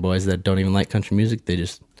you bring your boys that don't even like country music, they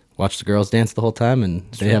just watch the girls dance the whole time, and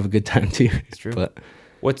they have a good time too. It's true. But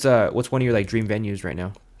what's one of your like dream venues right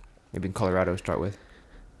now? Maybe in Colorado, start with.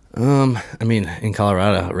 I mean, in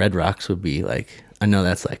Colorado, Red Rocks would be like, I know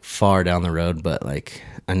that's like far down the road, but like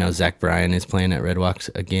I know Zach Bryan is playing at Red Rocks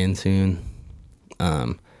again soon.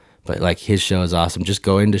 But like his show is awesome. Just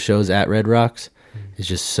going to shows at Red Rocks is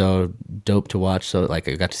just so dope to watch. So like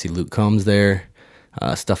I got to see Luke Combs there,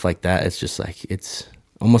 stuff like that. It's just like, it's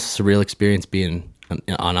almost a surreal experience being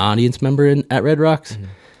an audience member at Red Rocks.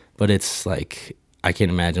 But it's like, I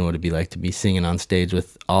can't imagine what it'd be like to be singing on stage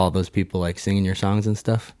with all those people like singing your songs and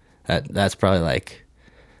stuff. That's probably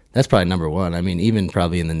number one. I mean, even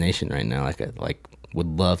probably in the nation right now, like I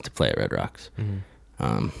would love to play at Red Rocks.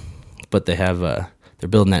 But they have they're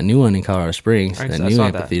building that new one in Colorado Springs, that new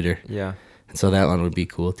amphitheater. Yeah. And so that one would be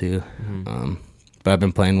cool too. But I've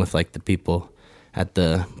been playing with like the people at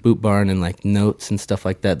the Boot Barn and like Notes and stuff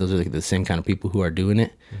like that. Those are like the same kind of people who are doing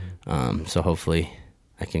it. So hopefully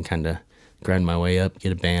I can kind of grind my way up,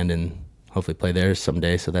 get a band, and hopefully play there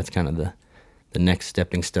someday. So that's kind of the next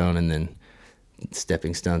stepping stone. And then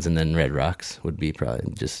Stepping Stones, and then Red Rocks would be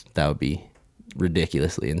probably just, that would be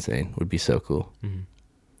ridiculously insane. Would be so cool.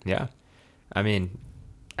 Yeah, I mean,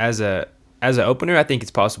 as an opener, I think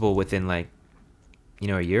it's possible within like,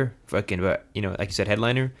 a year. Fucking, but like you said,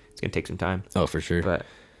 headliner, it's gonna take some time. Oh, for sure. But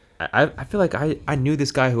I feel like I knew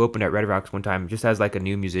this guy who opened at Red Rocks one time, just as like a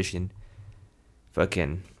new musician.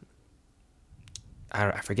 Fucking,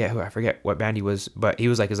 I forget what band he was, but he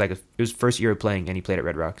was like, it was first year of playing, and he played at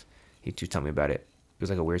Red Rocks. He was telling me about it. It was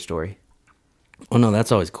like a weird story. Well, no,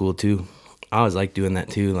 that's always cool too. I always like doing that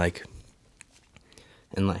too. Like,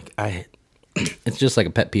 and like it's just like a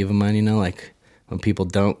pet peeve of mine, like when people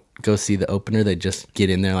don't go see the opener, they just get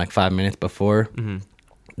in there like 5 minutes before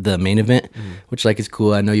the main event, which like is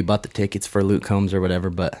cool. I know you bought the tickets for Luke Combs or whatever,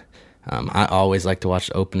 but I always like to watch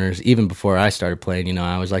the openers. Even before I started playing,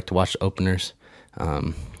 I always like to watch the openers.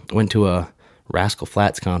 Went to a Rascal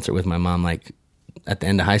Flatts concert with my mom like at the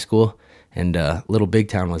end of high school, and Little Big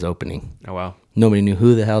Town was opening. Oh, wow. Nobody knew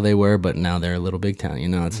who the hell they were, but now they're a Little Big Town.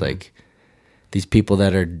 It's like these people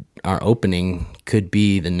that are opening could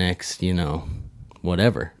be the next,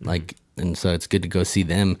 whatever. Like, and so it's good to go see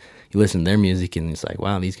them. You listen to their music, and it's like,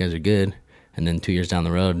 wow, these guys are good. And then 2 years down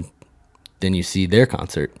the road, then you see their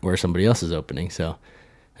concert where somebody else is opening. So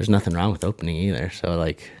there's nothing wrong with opening either. So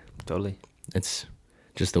like, totally, it's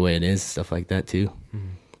just the way it is. Stuff like that too.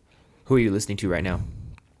 Who are you listening to right now?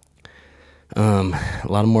 A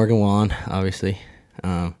lot of Morgan Wallen, obviously.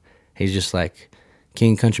 He's just like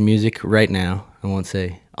king of country music right now. I won't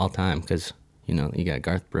say all time because, you got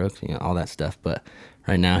Garth Brooks, all that stuff. But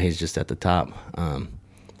right now he's just at the top.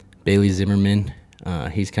 Bailey Zimmerman,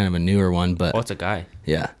 he's kind of a newer one, but... Oh, it's a guy.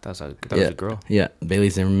 Yeah. I thought it was a girl. Yeah, Bailey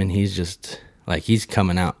Zimmerman, he's just, like, he's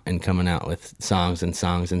coming out with songs and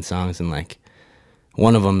songs and songs, and, like,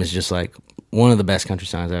 one of them is just, like, one of the best country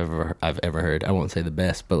songs I've ever heard. I won't say the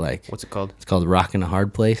best, but like, what's it called? It's called "Rockin' a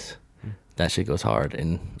Hard Place." That shit goes hard,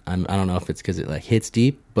 and I don't know if it's because it like hits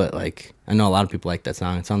deep, but like I know a lot of people like that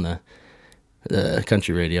song. It's on the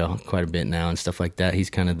country radio quite a bit now and stuff like that. He's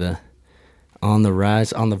kind of the on the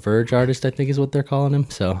rise, on the verge artist, I think is what they're calling him.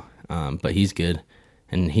 So, but he's good,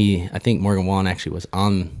 and I think Morgan Wallen actually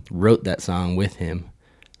wrote that song with him,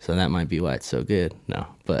 so that might be why it's so good. No,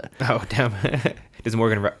 but oh damn. Does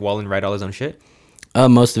Morgan Wallen write all his own shit?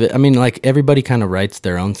 Most of it. I mean, like, everybody kind of writes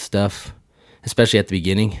their own stuff, especially at the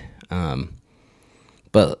beginning.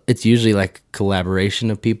 But it's usually, like,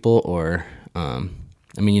 collaboration of people or, I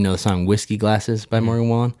mean, the song Whiskey Glasses by Morgan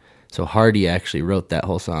Wallen? So Hardy actually wrote that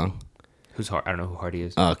whole song. Who's Hardy? I don't know who Hardy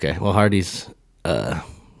is. Oh, okay. Well, Hardy's,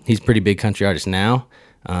 he's a pretty big country artist now.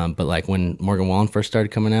 But, like, when Morgan Wallen first started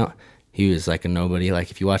coming out, he was, like, a nobody.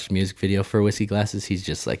 Like, if you watch the music video for Whiskey Glasses, he's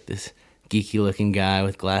just, like, this geeky looking guy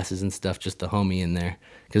with glasses and stuff, just a homie in there,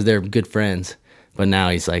 because they're good friends. But now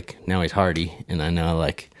he's Hardy, and I know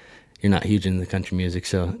like you're not huge into the country music,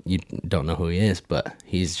 so you don't know who he is, but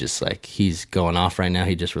he's just like, he's going off right now.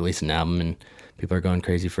 He just released an album, and people are going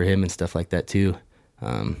crazy for him and stuff like that too.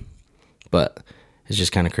 But it's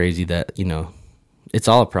just kind of crazy that it's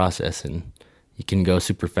all a process, and you can go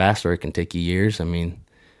super fast or it can take you years. I mean,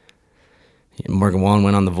 Morgan Wallen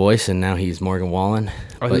went on The Voice, and now he's Morgan Wallen.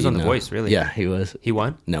 Oh, he was on The Voice, really? Yeah, he was. He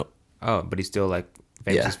won? No. Oh, but he's still, like,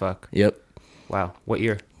 famous as fuck. Yep. Wow. What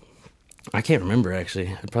year? I can't remember, actually.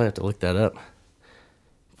 I'd probably have to look that up.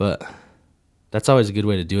 But that's always a good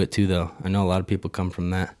way to do it, too, though. I know a lot of people come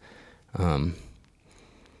from that.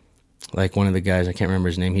 Like, one of the guys, I can't remember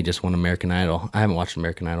his name, he just won American Idol. I haven't watched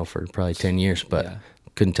American Idol for probably 10 years, but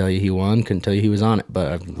couldn't tell you he won, couldn't tell you he was on it.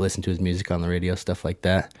 But I've listened to his music on the radio, stuff like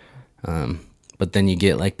that. But then you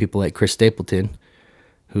get like people like Chris Stapleton,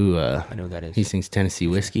 who I know who that is. He sings Tennessee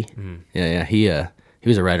Whiskey. Mm-hmm. Yeah. He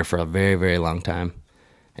was a writer for a very, very long time,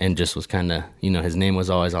 and just was kind of his name was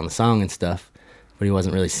always on the song and stuff, but he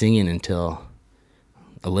wasn't really singing until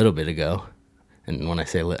a little bit ago. And when I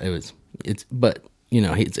say it's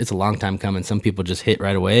a long time coming. Some people just hit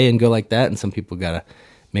right away and go like that, and some people gotta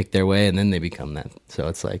make their way and then they become that. So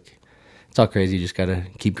it's like it's all crazy. You just gotta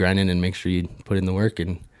keep grinding and make sure you put in the work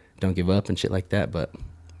and don't give up and shit like that, but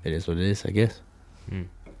it is what it is, I guess.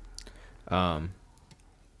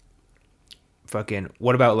 Fucking,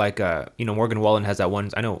 what about like Morgan Wallen has that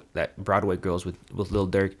one, I know that Broadway Girls with Lil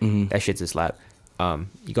Durk. Mm-hmm. That shit's a slap.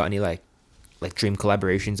 You got any like dream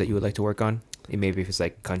collaborations that you would like to work on? Maybe if it's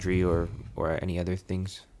like country or any other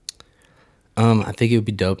things. I think it would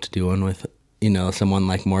be dope to do one with someone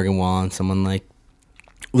like Morgan Wallen, someone like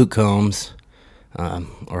Luke Combs,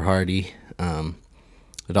 or Hardy.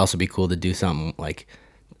 It'd also be cool to do something like,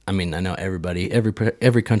 I mean, I know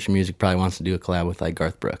every country music probably wants to do a collab with like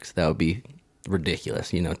Garth Brooks. That would be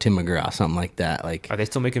ridiculous. You know, Tim McGraw, something like that. Like, Are they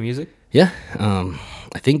still making music? yeah,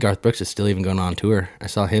 I think Garth Brooks is still even going on tour. I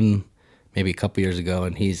saw him maybe a couple years ago,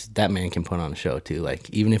 and that man can put on a show too. Like,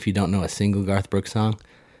 even if you don't know a single Garth Brooks song,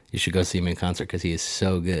 you should go see him in concert because he is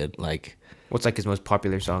so good. Like, What's like his most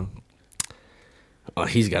popular song? oh,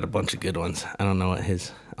 he's got a bunch of good ones. I don't know what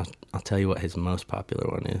his. I'll tell you what his most popular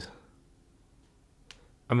one is.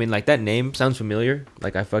 I mean, like that name sounds familiar.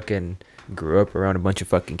 Like I fucking grew up around a bunch of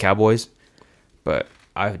fucking cowboys, but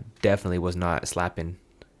I definitely was not slapping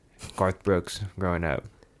Garth Brooks growing up.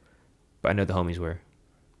 But I know the homies were.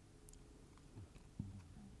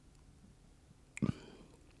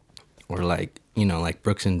 Or like, you know, like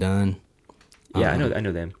Brooks and Dunn. Yeah, I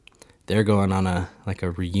know them. They're going on a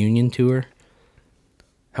reunion tour.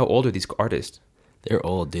 How old are these artists? They're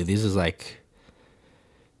old, dude. This is like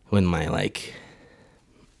when my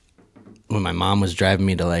mom was driving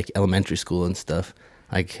me to like elementary school and stuff.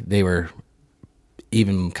 Like they were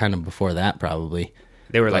even kind of before that probably.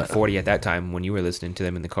 They were like 40 at that time when you were listening to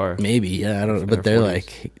them in the car. Maybe, yeah, I don't know. But they're 40s.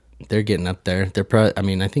 Like they're getting up there. They're probably, I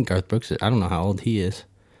mean, I think Garth Brooks, I don't know how old he is.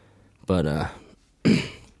 But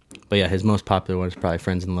but yeah, his most popular one is probably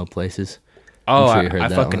Friends in Low Places. Oh, I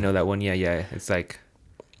fucking know that one. Yeah. It's like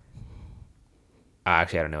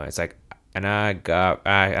actually I don't know. It's like and I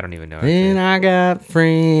don't even know. And I got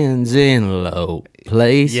friends in low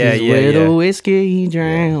places where the whiskey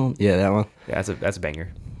drowned. Yeah, that one. Yeah, that's a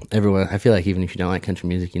banger. Everyone, I feel like even if you don't like country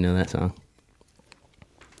music, you know that song.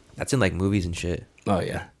 That's in like movies and shit. Oh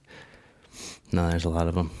yeah. No, there's a lot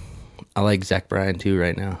of them. I like Zach Bryan too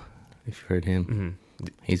right now. If you've heard him,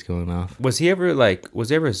 He's going off. Was there ever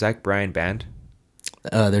a Zach Bryan band?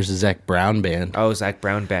 There's a Zach Brown band. Oh, Zach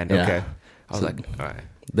Brown band. Yeah. Okay. I was like, all right.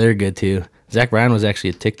 They're good too. Zach Bryan was actually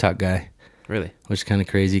a TikTok guy. Really? Which is kind of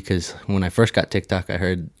crazy because when I first got TikTok, I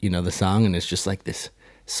heard, the song, and it's just like this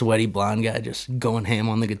sweaty blonde guy just going ham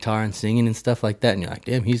on the guitar and singing and stuff like that. And you're like,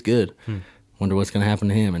 damn, he's good. Wonder what's going to happen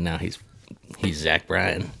to him. And now he's Zach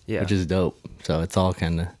Bryan, which is dope. So it's all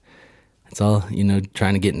trying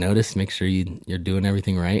to get noticed, make sure you're doing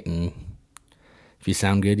everything right. And if you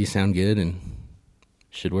sound good, you sound good, and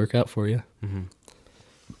should work out for you. Mm-hmm.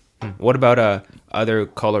 What about other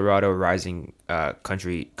Colorado rising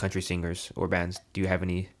country singers or bands? Do you have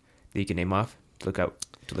any that you can name off to look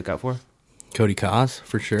out for? Cody Cos,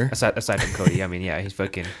 for sure. Aside from Cody, I mean, yeah, he's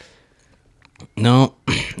fucking. No,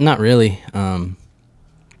 not really. I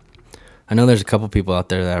know there's a couple people out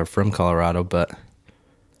there that are from Colorado, but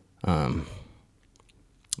I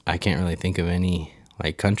can't really think of any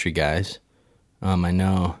like country guys. I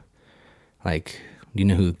know, like, do you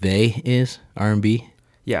know who They is? R&B.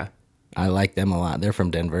 Yeah. I like them a lot. They're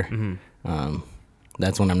from Denver. Mm-hmm.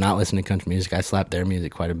 That's when I'm not listening to country music. I slap their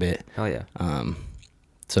music quite a bit. Hell yeah.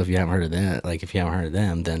 So if you haven't heard of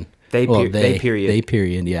them, then They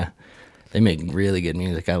period. Yeah, they make really good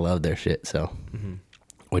music. I love their shit. So,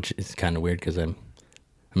 which is kind of weird because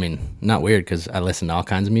not weird because I listen to all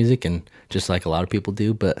kinds of music and just like a lot of people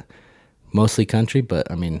do, but mostly country. But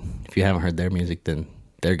I mean, if you haven't heard their music, then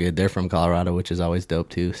they're good. They're from Colorado, which is always dope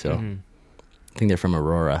too. So I think they're from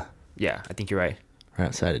Aurora. Yeah, I think you're right. Right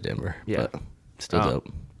outside of Denver. Yeah, but still dope.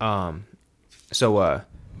 So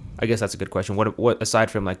I guess that's a good question. What aside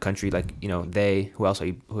from like country, like they, who else are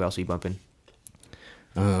you bumping?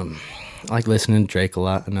 I like listening to Drake a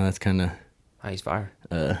lot. I know that's kind of he's fire.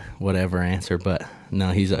 Whatever answer, but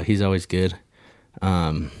no, he's always good.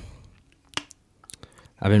 I've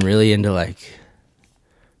been really into like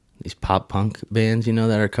these pop punk bands,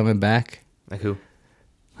 that are coming back. Like who?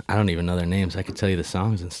 I don't even know their names. I could tell you the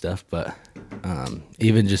songs and stuff, but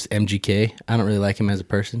even just MGK, I don't really like him as a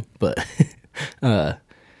person, but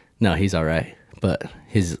no, he's all right. But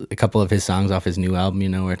a couple of his songs off his new album,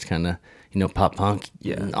 where it's kind of pop punk,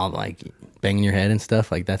 and all like banging your head and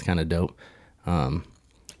stuff, like that's kind of dope.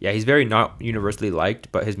 Yeah, he's very not universally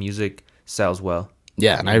liked, but his music sells well.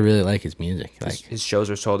 Yeah, and I really like his music. Like his shows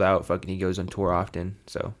are sold out. Fucking, he goes on tour often,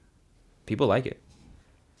 so people like it.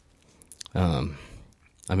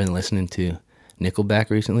 I've been listening to Nickelback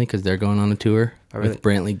recently because they're going on a tour with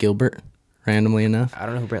Brantley Gilbert. Randomly enough, I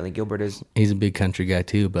don't know who Brantley Gilbert is. He's a big country guy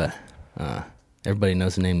too, but everybody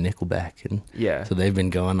knows the name Nickelback, and so they've been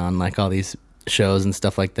going on like all these shows and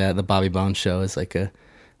stuff like that. The Bobby Bones show is like a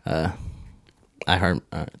iHeart.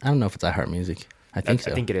 I don't know if it's iHeart Music. I think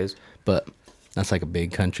so. I think it is, but that's like a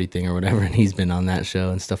big country thing or whatever, and he's been on that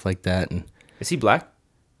show and stuff like that. And is he black?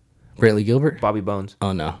 Brantley Gilbert? Bobby Bones.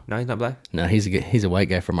 Oh no, he's not black. No, he's a white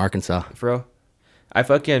guy from Arkansas. For real? I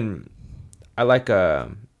like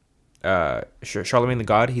Charlemagne the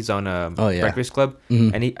God. He's on Breakfast Club,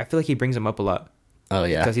 and I feel like he brings him up a lot. Oh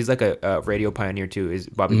yeah, because he's like a radio pioneer too. Is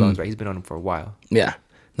Bobby Bones, right? He's been on him for a while. yeah.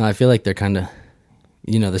 No, I feel like they're kind of,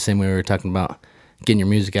 the same way we were talking about getting your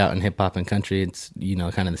music out in hip hop and country. It's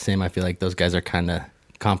kind of the same. I feel like those guys are kind of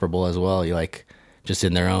comparable as well. You like just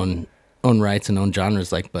in their own rights and own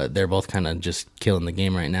genres, like, but they're both kind of just killing the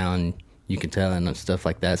game right now, and you can tell and stuff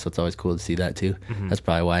like that. So it's always cool to see that too. That's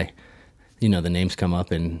probably why the names come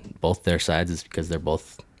up in both their sides, is because they're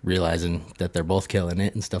both realizing that they're both killing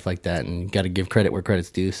it and stuff like that, and you got to give credit where credit's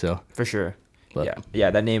due. So For sure. But-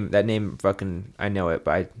 Yeah. That name fucking, I know it,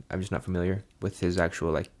 but I'm just not familiar with his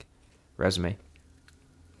actual like resume.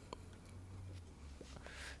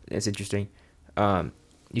 It's interesting.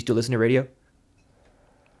 You still listen to radio?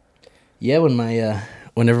 yeah, when my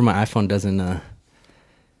whenever my iPhone doesn't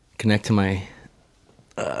connect to my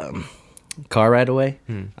car right away,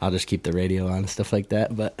 I'll just keep the radio on and stuff like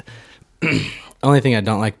that. But only thing I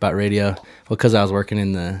don't like about radio, because I was working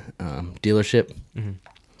in the dealership,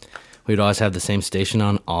 we'd always have the same station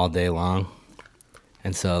on all day long.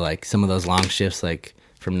 And so, like, some of those long shifts, like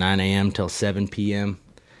from 9 a.m. till 7 p.m.,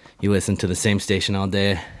 you listen to the same station all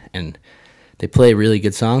day, and they play really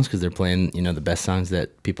good songs because they're playing, the best songs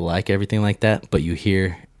that people like, everything like that. But you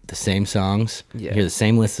hear the same songs, you hear the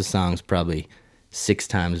same list of songs probably 6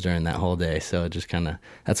 times during that whole day. So it just kind of,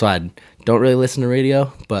 that's why I don't really listen to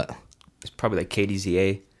radio, but It's probably like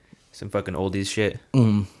KDZA, some fucking oldies shit.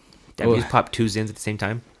 Mm. Damn, you just pop 2 zins at the same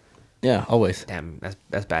time? yeah, always. Damn,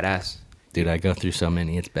 that's badass. Dude, I go through so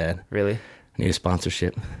many, it's bad. Really? I need a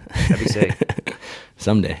sponsorship. That'd be sick.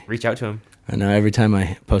 Someday. Reach out to him. I know every time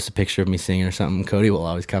I post a picture of me singing or something, Cody will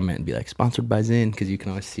always comment and be like, sponsored by Zyn, because you can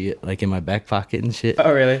always see it like in my back pocket and shit.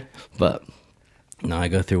 Oh, really? But no, I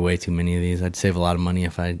go through way too many of these. I'd save a lot of money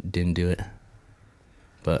if I didn't do it.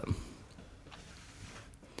 But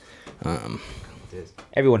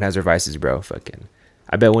Everyone has their vices, bro. Fucking,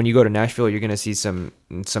 I bet when you go to Nashville, you're gonna see some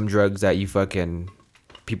drugs that you fucking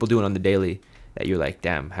people doing on the daily that you're like,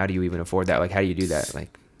 damn, how do you even afford that? Like, how do you do that?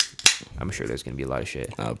 Like, I'm sure there's gonna be a lot of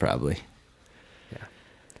shit. oh, probably.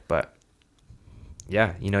 But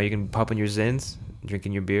yeah, you can pop in your Zins,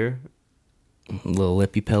 drinking your beer. A little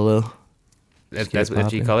lippy pillow. That's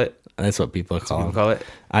what you call it. That's what people That's call what them. people call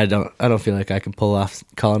it. I don't feel like I can pull off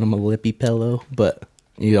calling them a lippy pillow, but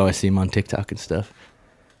you always see them on TikTok and stuff.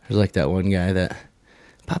 There's like that one guy that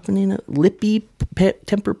popping in a lippy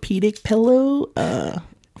Tempur-Pedic pillow,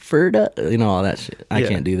 Ferda, all that shit. I Yeah.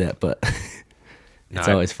 can't do that, but it's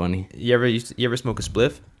always funny. You ever smoke a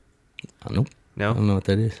spliff? Nope. No. I don't know what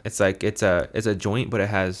that is. It's like it's a joint, but it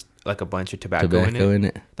has like a bunch of tobacco in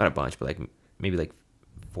it. Not a bunch, but like maybe like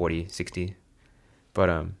 40, 60. But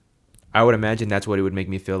I would imagine that's what it would make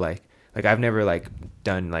me feel like. Like, I've never like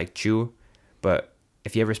done like chew, but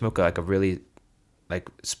if you ever smoke like a really like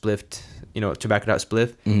spliffed, tobacco out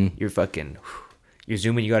spliff, you're fucking, you're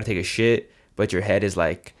zooming. You got to take a shit, but your head is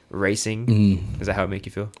like racing. Is that how it make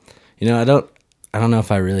you feel? I don't know if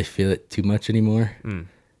I really feel it too much anymore.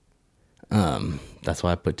 That's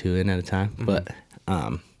why I put 2 in at a time. But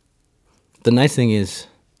the nice thing is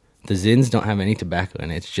the Zins don't have any tobacco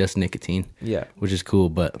in it. It's just nicotine. Yeah. Which is cool.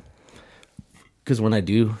 But because when I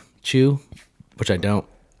do chew, which I don't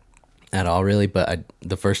at all really, but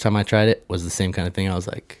the first time I tried it was the same kind of thing. I was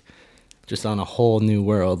like just on a whole new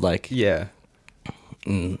world. Like, Yeah.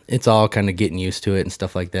 it's all kind of getting used to it and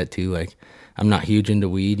stuff like that too. Like, I'm not huge into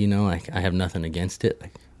weed, like I have nothing against it.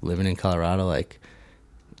 Like, living in Colorado, like,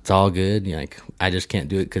 it's all good. Like, I just can't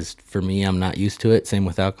do it because for me, I'm not used to it. Same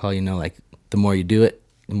with alcohol, like the more you do it,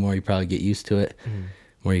 the more you probably get used to it,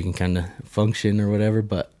 more you can kind of function or whatever.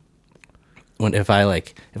 But if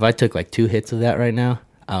I took like 2 hits of that right now,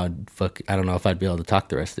 I don't know if I'd be able to talk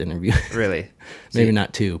the rest of the interview. Really? Maybe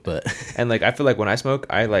not 2, but And like, I feel like when I smoke,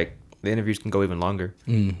 I like the interviews can go even longer.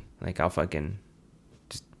 Like, I'll fucking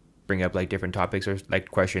just bring up like different topics or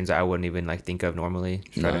like questions that I wouldn't even like think of normally.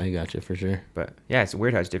 no, I got you for sure. But yeah, it's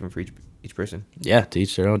weird how it's different for each person. Yeah, to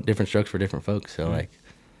each their own, different strokes for different folks. So like,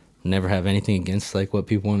 never have anything against like what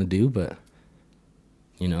people want to do, but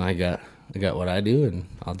I got what I do, and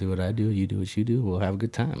I'll do what I do. You do what you do. We'll have a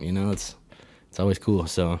good time. It's always cool.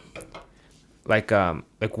 So Like I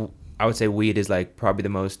would say weed is like probably the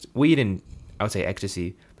most, weed and I would say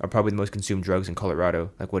ecstasy are probably the most consumed drugs in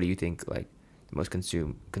Colorado. Like, what do you think like the most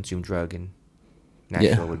consumed drug in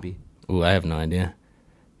Nashville would be? Ooh, I have no idea.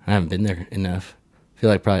 I haven't been there enough. I feel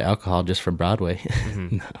like probably alcohol just for Broadway.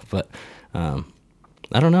 No, but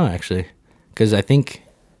I don't know actually, because I think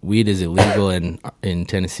weed is illegal in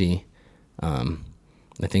Tennessee.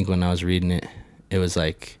 I think when I was reading it, it was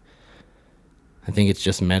like, I think it's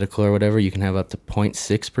just medical or whatever. You can have up to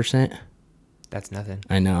 0.6%. That's nothing.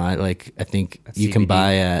 I know. I think That's you can CBD.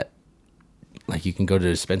 buy at like you can go to a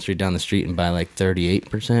dispensary down the street and buy like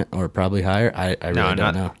 38% or probably higher. I really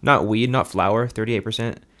don't know. Not weed, not flour,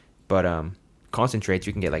 38%, but concentrates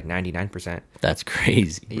you can get like 99%. That's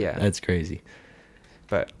crazy. Yeah, that's crazy.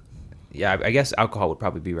 But yeah, I guess alcohol would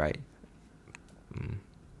probably be right.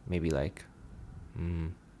 Maybe like, I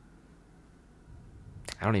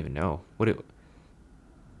don't even know what it.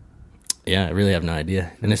 Yeah, I really have no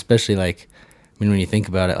idea, and especially like, I mean, when you think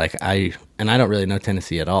about it, like I don't really know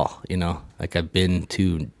Tennessee at all. You know, like I've been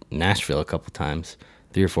to Nashville a couple times,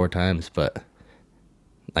 3 or 4 times, but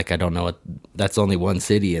like I don't know what. That's only one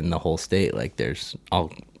city in the whole state. Like there's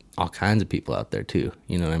all kinds of people out there too.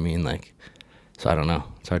 You know what I mean? Like, so I don't know.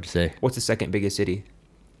 It's hard to say. What's the second biggest city?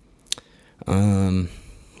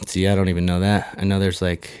 See, I don't even know that. I know there's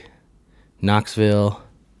like Knoxville.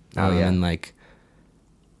 And like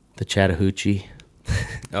the Chattahoochee.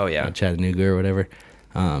 Oh yeah, Chattanooga or whatever.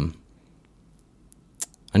 I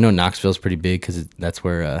know Knoxville's pretty big because that's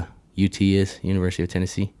where UT is, University of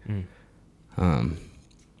Tennessee.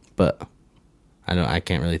 But I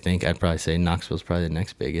can't really think. I'd probably say Knoxville's probably the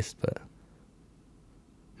next biggest, but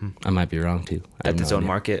I might be wrong too. That's its own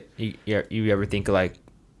market. You ever think like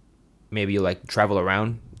maybe you like travel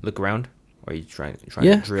around, look around, or you try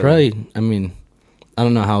to drill? Probably. I mean, I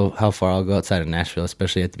don't know how far I'll go outside of Nashville,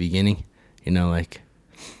 especially at the beginning. You know, like,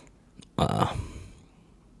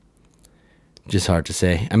 just hard to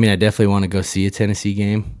say. I mean, I definitely want to go see a Tennessee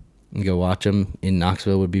game and go watch them in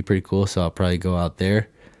Knoxville would be pretty cool. So I'll probably go out there.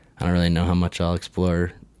 I don't really know how much I'll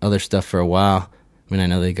explore other stuff for a while. I mean, I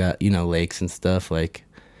know they got, lakes and stuff like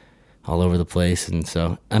all over the place. And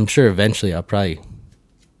so I'm sure eventually I'll probably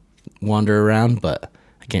wander around, but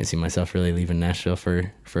I can't see myself really leaving Nashville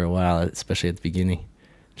for a while, especially at the beginning,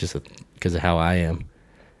 just because of how I am.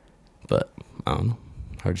 But I don't know.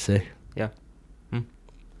 Hard to say. Yeah.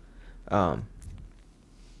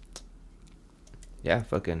 Yeah,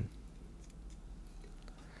 fucking.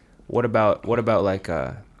 What about like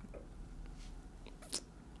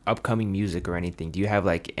upcoming music or anything? Do you have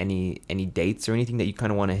like any dates or anything that you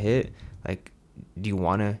kind of want to hit? Like, do you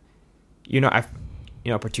want to,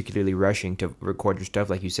 particularly rushing to record your stuff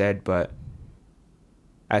like you said, but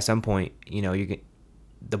at some point,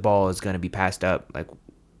 the ball is going to be passed up. Like,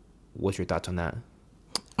 what's your thoughts on that?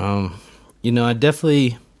 I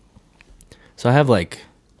definitely, so I have like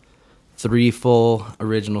 3 full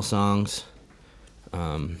original songs.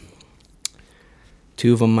 2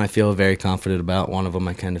 of them I feel very confident about. 1 of them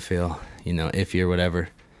I kind of feel, iffy or whatever.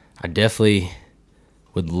 I definitely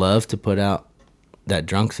would love to put out that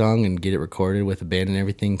drunk song and get it recorded with a band and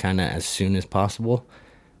everything kind of as soon as possible.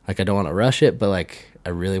 Like, I don't want to rush it, but like I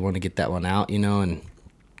really want to get that one out, and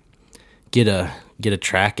get a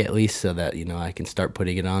track at least so that, I can start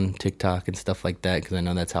putting it on TikTok and stuff like that, because I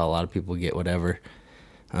know that's how a lot of people get whatever.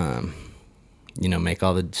 Make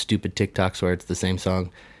all the stupid TikToks where it's the same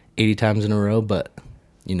song 80 times in a row, but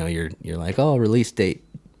you're like, oh, release date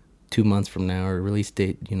 2 months from now, or release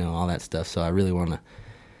date, all that stuff. So I really want to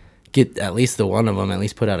get at least the one of them, at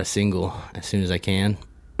least put out a single as soon as I can,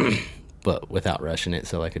 but without rushing it.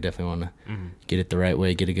 So like I definitely want to get it the right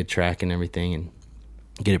way, get a good track and everything, and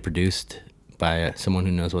get it produced by someone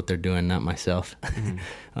who knows what they're doing, not myself.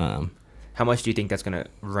 How much do you think that's going to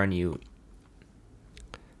run you?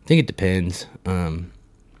 I think it depends. I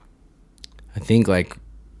think like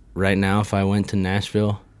right now, if I went to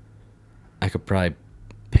Nashville, I could probably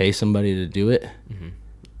pay somebody to do it.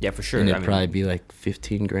 Yeah, for sure. And it'd probably be like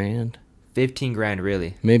 $15,000. $15,000,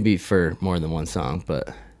 really? Maybe for more than one song, but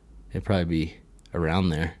it'd probably be around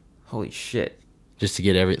there. Holy shit! Just to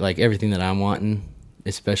get everything that I'm wanting,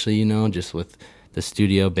 especially just with the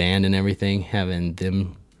studio band and everything, having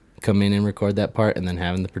them come in and record that part, and then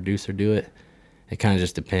having the producer do it. It kind of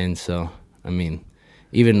just depends. So I mean,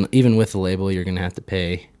 even with the label, you're gonna have to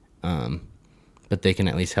pay, but they can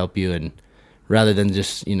at least help you, and rather than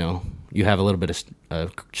just you have a little bit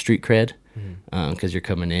of street cred, because you're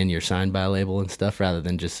coming in, you're signed by a label and stuff, rather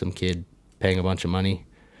than just some kid paying a bunch of money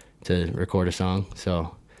to record a song.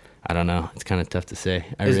 So I don't know. It's kind of tough to say.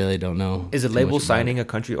 I really don't know. Is a label signing a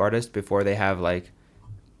country artist before they have like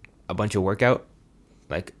a bunch of workout?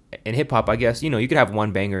 Like in hip hop, I guess, you could have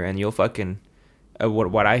one banger and you'll fucking,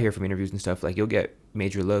 what I hear from interviews and stuff, like you'll get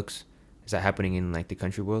major looks. Is that happening in like the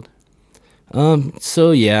country world?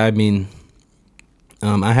 So yeah, I mean,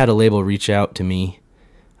 I had a label reach out to me,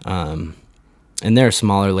 and they're a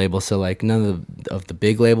smaller label, so like none of the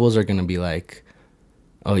big labels are gonna be like,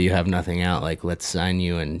 oh, you have nothing out, like let's sign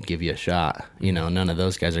you and give you a shot. None of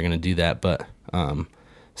those guys are gonna do that. But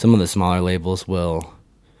some of the smaller labels will,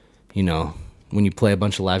 when you play a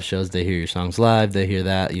bunch of live shows, they hear your songs live, they hear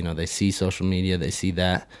that, they see social media, they see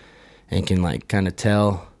that, and can like kind of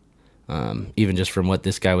tell, even just from what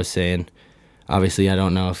this guy was saying. Obviously, I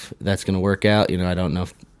don't know if that's going to work out. You know, I don't know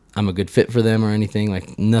if I'm a good fit for them or anything.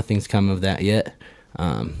 Like, nothing's come of that yet.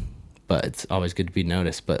 But it's always good to be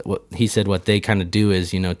noticed. But what he said, what they kind of do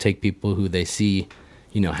is, you know, take people who they see,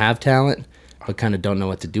 you know, have talent, but kind of don't know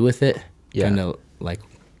what to do with it. Yeah. Kind of like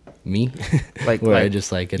me, Like, where like, I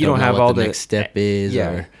just like I you don't don't know have what all the the- next step is,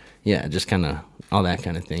 yeah. or just kind of all that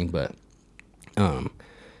kind of thing. But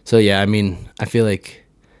so yeah, I mean, I feel like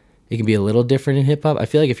it can be a little different in hip hop. I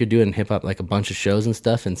feel like if you're doing hip hop, like a bunch of shows and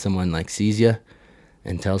stuff, and someone like sees you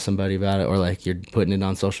and tells somebody about it, or like you're putting it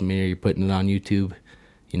on social media, you're putting it on YouTube,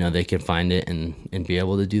 you know, they can find it and be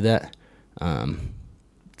able to do that.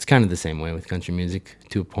 It's kind of the same way with country music,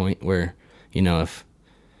 to a point where, you know, if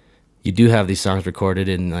you do have these songs recorded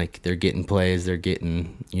and like they're getting plays, they're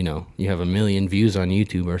getting, you know, you have 1 million views on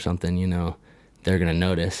YouTube or something, you know, they're going to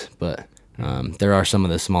notice. But there are some of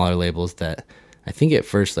the smaller labels that I think at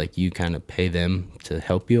first, like, you kind of pay them to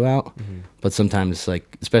help you out. But sometimes,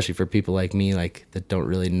 like, especially for people like me, like, that don't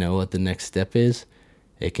really know what the next step is,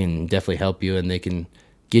 it can definitely help you, and they can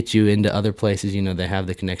get you into other places. You know, they have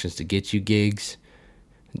the connections to get you gigs.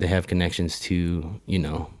 They have connections to, you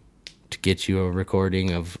know, to get you a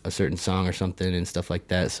recording of a certain song or something and stuff like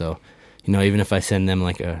that. So, you know, even if I send them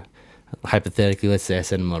like hypothetically, let's say I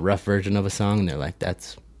send them a rough version of a song and they're like,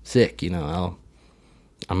 that's sick, you know,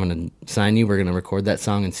 I'm going to sign you, we're going to record that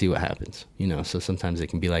song and see what happens, you know. So sometimes it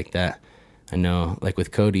can be like that. I know, like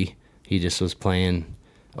with Cody, he just was playing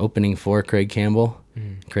opening for Craig Campbell.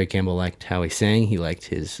 Craig Campbell liked how he sang, he liked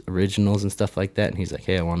his originals and stuff like that, and he's like,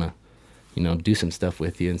 hey, I want to, you know, do some stuff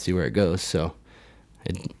with you and see where it goes. So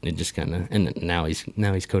it just kind of, and now he's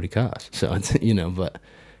Cody Koss. So it's, you know, but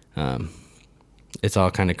it's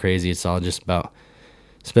all kind of crazy. It's all just about,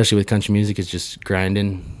 especially with country music, it's just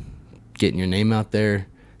grinding, getting your name out there,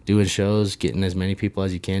 doing shows, getting as many people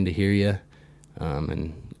as you can to hear you,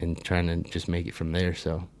 and trying to just make it from there.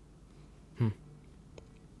 So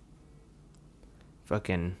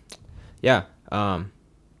Fucking, yeah. I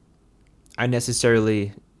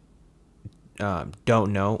necessarily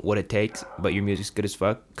don't know what it takes, but your music's good as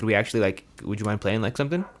fuck. Could we actually, like, would you mind playing like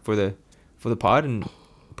something for the pod and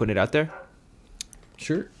putting it out there?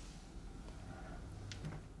 sure.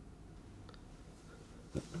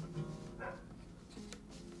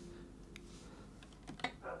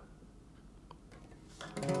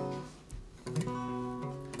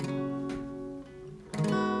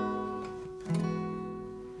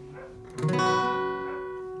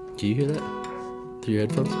 Do you hear that through your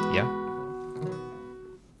headphones? Yeah.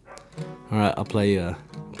 All right, I'll play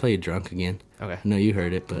you drunk again. Okay. I know you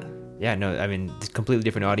heard it, but Yeah, no, I mean, it's completely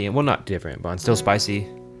different audience. Well, not different, but Still Spicy.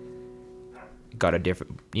 Got a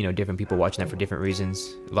different, you know, different people watching that for different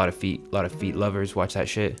reasons. A lot of feet lovers watch that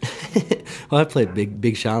shit. well, I played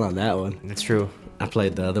Big Sean on that one. That's true. I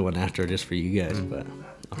played the other one after just for you guys, but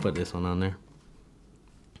I'll put this one on there.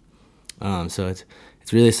 So it's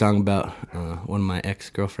really a song about one of my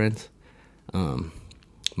ex-girlfriends.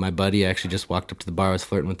 My buddy actually just walked up to the bar. I was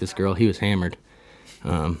flirting with this girl. He was hammered,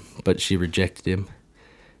 but she rejected him,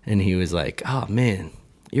 and he was like, "Oh man,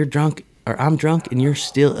 you're drunk, or I'm drunk, and you're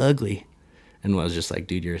still ugly." And I was just like,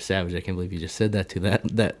 "Dude, you're a savage. I can't believe you just said that to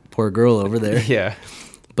that poor girl over there." Yeah.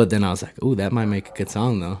 But then I was like, "Ooh, that might make a good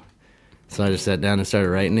song though." So I just sat down and started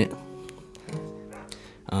writing it.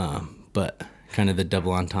 But kind of the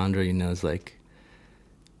double entendre, you know, is like,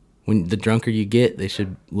 when the drunker you get, they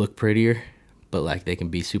should look prettier, but like they can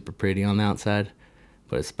be super pretty on the outside,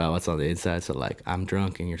 but it's about what's on the inside. So like, I'm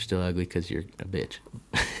drunk and you're still ugly because you're a bitch.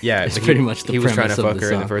 Yeah, it's but pretty much the he was trying to premise of fuck the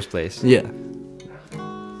her in the song. first place. Yeah.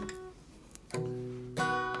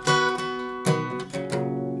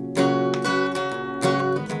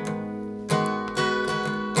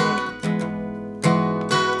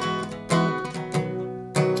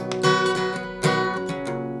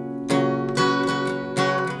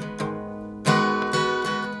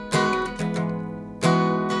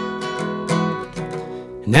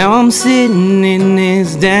 Now I'm sitting in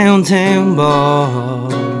this downtown bar,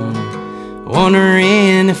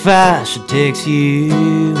 wondering if I should text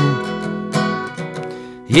you.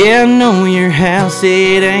 Yeah, I know your house,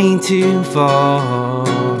 it ain't too far.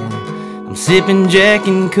 I'm sipping Jack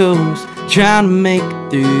and Cokes, trying to make it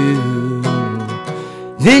through.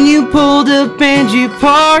 Then you pulled up and you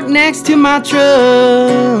parked next to my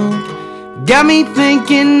truck. Got me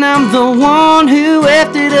thinking I'm the one who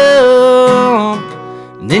effed it up.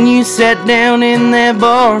 Then you sat down in that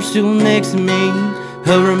bar stool next to me,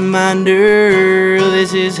 a reminder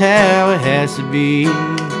this is how it has to be.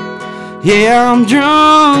 Yeah, I'm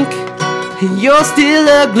drunk and you're still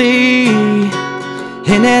ugly,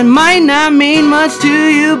 And that might not mean much to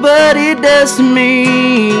you, but it does to me.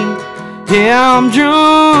 Yeah, I'm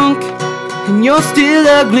drunk, and you're still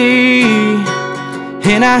ugly.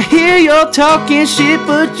 And I hear you're talking shit,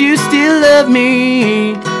 but you still love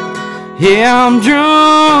me. Yeah, I'm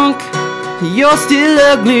drunk, and you're still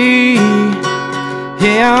ugly.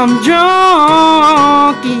 Yeah, I'm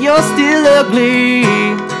drunk, and you're still ugly.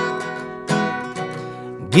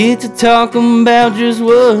 Get to talking about just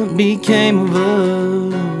what became of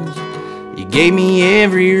us. You gave me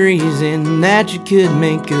every reason that you could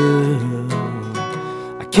make up.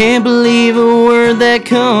 I can't believe a word that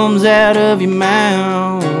comes out of your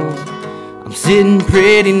mouth. I'm sitting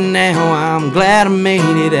pretty now, I'm glad I made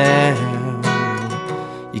it out.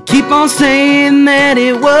 You keep on saying that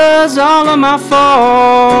it was all of my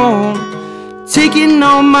fault, taking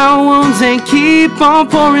all my wounds and keep on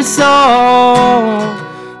pouring salt.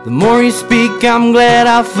 The more you speak, I'm glad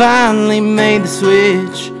I finally made the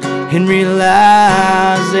switch and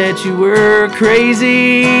realized that you were a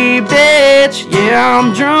crazy bitch. Yeah,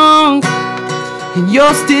 I'm drunk, and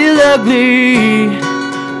you're still ugly.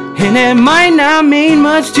 And that might not mean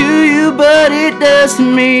much to you, but it does to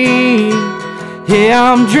me.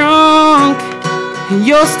 Yeah, I'm drunk, and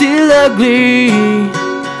you're still ugly.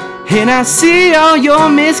 And I see all your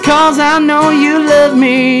missed calls, I know you love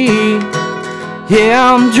me.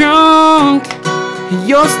 Yeah, I'm drunk, and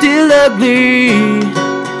you're still ugly.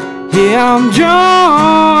 Yeah, I'm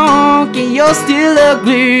drunk, and you're still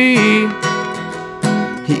ugly.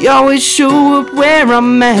 You always show up where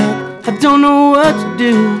I'm at, I don't know what to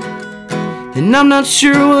do. And I'm not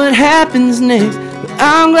sure what happens next, but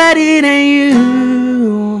I'm glad it ain't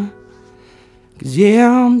you. 'Cause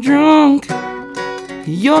yeah, I'm drunk, and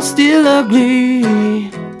you're still ugly.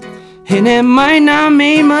 And it might not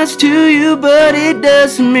mean much to you, but it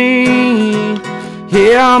does to me.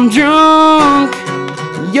 Yeah, I'm drunk,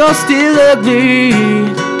 you're still ugly.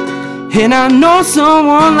 And I know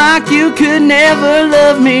someone like you could never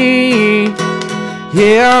love me.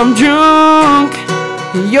 Yeah, I'm drunk,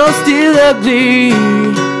 you're still ugly.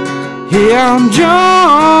 Yeah, I'm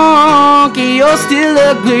drunk, you're still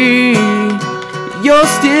ugly. You're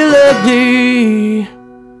still ugly.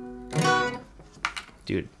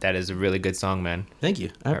 Dude, that is a really good song, man. Thank you.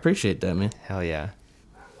 I appreciate that, man. Hell yeah.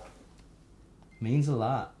 Means a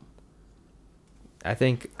lot. I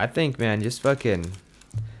think, man, just fucking.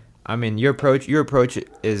 I mean, your approach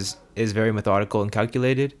is very methodical and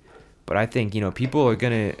calculated, but I think, people are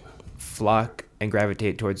gonna flock and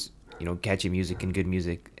gravitate towards, catchy music and good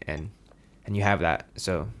music, and you have that.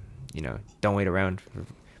 So, don't wait around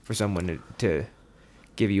for someone to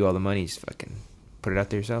give you all the money. Just fucking put it out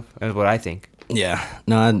there yourself. That's what I think. Yeah.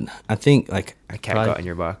 No, I think like A cat got in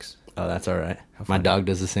your box. Oh, that's all right. My dog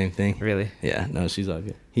does the same thing. Really? Yeah. No, she's all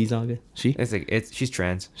good. He's all good. She? She's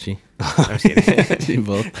trans. She. I'm just kidding. She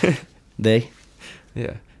both. They.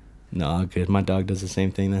 Yeah. No, all good. My dog does the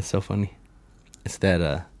same thing. That's so funny. It's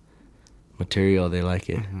that material. They like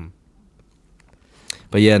it. Mm-hmm.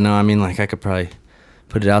 But yeah, no, I mean, like I could probably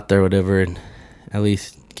put it out there, whatever, and at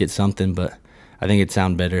least get something. But I think it'd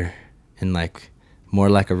sound better in like more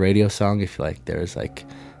like a radio song if like there's like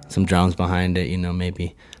some drums behind it,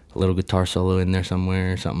 maybe a little guitar solo in there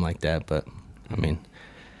somewhere or something like that. But I mean,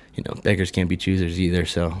 beggars can't be choosers either.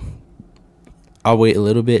 So I'll wait a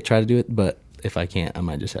little bit, try to do it. But if I can't, I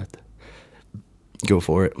might just have to go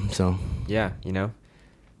for it. So yeah,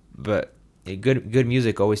 but good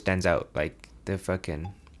music always stands out. Like the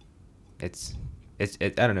fucking, it's I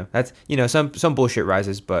don't know. That's some bullshit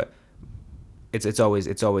rises, but it's always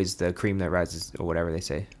the cream that rises or whatever they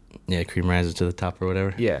say. Yeah, cream rises to the top or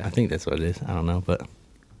whatever. Yeah, I think that's what it is. I don't know, but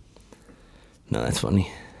no, that's funny.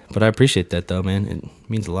 But I appreciate that though, man. It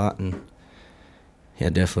means a lot, and yeah,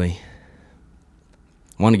 definitely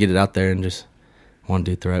want to get it out there and just want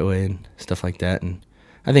to do it the right way and stuff like that. And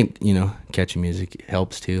I think catchy music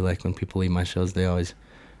helps too. Like when people leave my shows, they always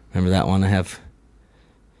remember that one. I have,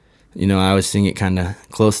 I always sing it kind of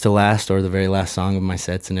close to last or the very last song of my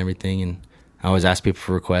sets and everything, and I always ask people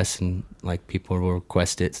for requests, and like people will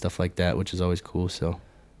request it, stuff like that, which is always cool. So,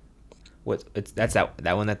 that's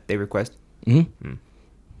that one that they request? Mm-hmm. Mm.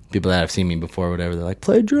 People that have seen me before, or whatever, they're like,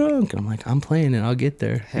 "Play Drunk," and I'm like, "I'm playing it. I'll get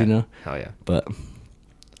there." Hell yeah. But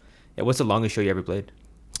yeah, what's the longest show you ever played?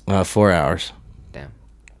 4 hours. Damn.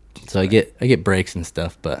 So I get breaks and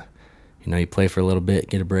stuff, but you play for a little bit,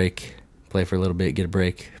 get a break, play for a little bit, get a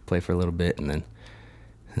break, play for a little bit, and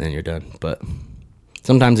then you're done. But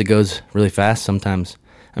sometimes it goes really fast. Sometimes,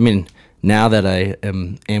 I mean, now that I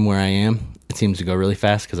am where I am, it seems to go really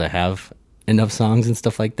fast because I have enough songs and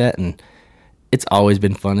stuff like that, and it's always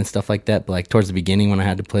been fun and stuff like that. But like towards the beginning when I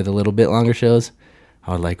had to play the little bit longer shows,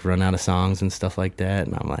 I would like run out of songs and stuff like that,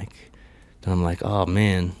 and I'm like, oh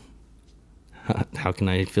man, how can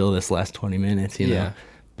I fill this last 20 minutes, you know? Yeah.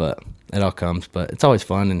 But it all comes. But it's always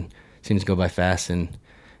fun and seems to go by fast, and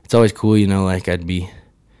it's always cool, you know, like I'd be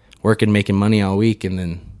working, making money all week, and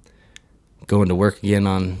then going to work again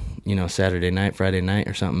on, you know, Saturday night, Friday night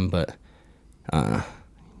or something. But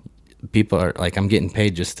people are like, I'm getting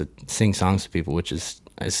paid just to sing songs to people, which is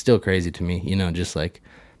still crazy to me, you know, just like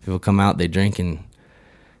people come out, they drink, and,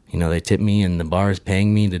 you know, they tip me, and the bar is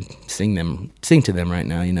paying me to sing to them right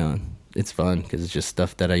now, you know. It's fun because it's just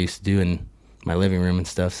stuff that I used to do in my living room and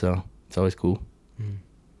stuff, so it's always cool.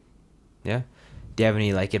 Yeah. Do you have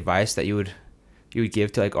any like advice that you would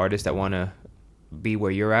give to like artists that want to be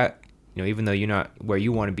where you're at? You know, even though you're not where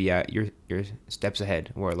you want to be at, you're steps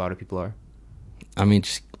ahead where a lot of people are. I mean,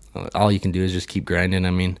 just all you can do is just keep grinding.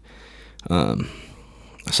 I mean, I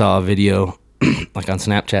saw a video like on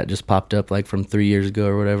Snapchat just popped up like from 3 years ago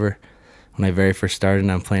or whatever when I very first started,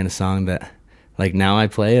 and I'm playing a song that like now I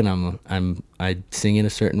play, and I sing it a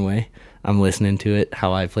certain way. I'm listening to it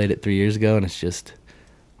how I played it 3 years ago, and it's just,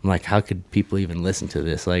 I'm like, how could people even listen to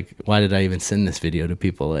this? Like, why did I even send this video to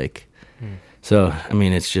people? Like, so I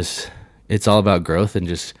mean, it's all about growth and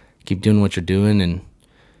just keep doing what you're doing, and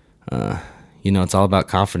you know, it's all about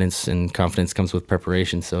confidence, and confidence comes with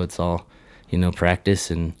preparation. So it's all, you know,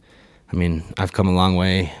 practice. And I mean, I've come a long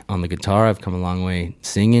way on the guitar. I've come a long way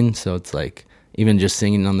singing. So it's like, even just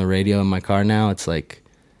singing on the radio in my car now, it's like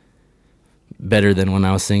better than when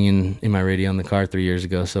I was singing in my radio in the car 3 years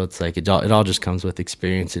ago. So it's like, it all just comes with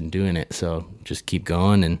experience and doing it. So just keep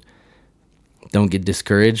going and don't get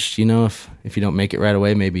discouraged. You know, if you don't make it right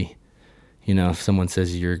away, maybe, you know, if someone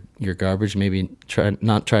says you're garbage, maybe try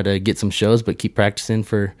to get some shows, but keep practicing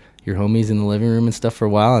for your homies in the living room and stuff for a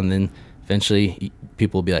while, and then eventually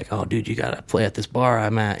people will be like, "Oh, dude, you gotta play at this bar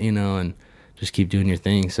I'm at," you know, and just keep doing your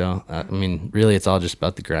thing. So I mean, really, it's all just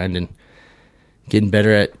about the grind and getting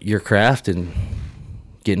better at your craft and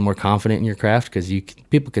getting more confident in your craft, because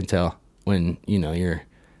people can tell when, you know,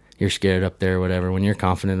 you're scared up there or whatever. When you're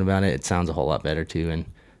confident about it, it sounds a whole lot better too. And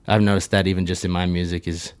I've noticed that even just in my music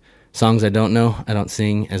is songs I don't know, I don't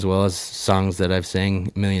sing as well as songs that I've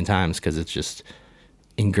sang a million times, because it's just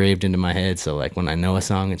engraved into my head. So like when I know a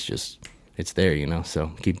song, it's there, you know.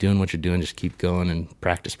 So keep doing what you're doing, just keep going and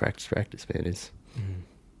practice, man.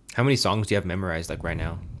 How many songs do you have memorized like right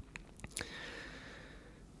now?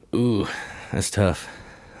 Ooh, that's tough.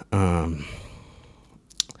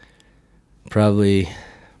 Probably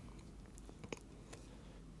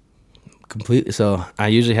completely. So I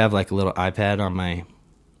usually have like a little iPad on my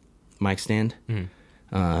mic stand.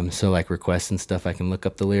 So like requests and stuff, I can look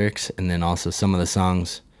up the lyrics, and then also some of the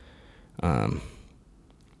songs, I'll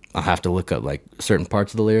have to look up like certain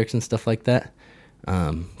parts of the lyrics and stuff like that.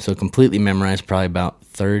 So completely memorized probably about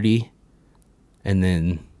 30, and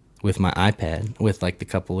then with my iPad, with like the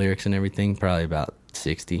couple lyrics and everything, probably about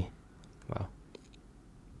 60. Wow.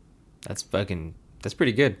 That's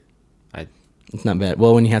pretty good. It's not bad.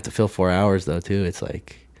 Well, when you have to fill 4 hours though too, it's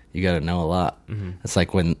like you got to know a lot. It's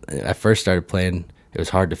like when I first started playing, it was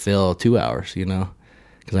hard to fill 2 hours, you know,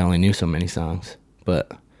 because I only knew so many songs.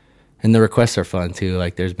 And the requests are fun too.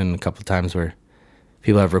 Like there's been a couple times where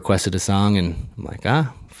people have requested a song, and I'm like,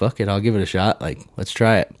 fuck it, I'll give it a shot. Like, let's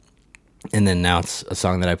try it. And then now it's a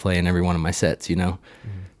song that I play in every one of my sets, you know.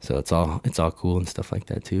 So it's all cool and stuff like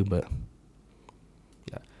that too. But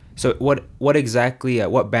yeah. So what exactly?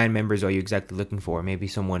 What band members are you exactly looking for? Maybe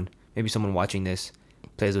someone watching this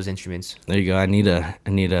plays those instruments. There you go. I need a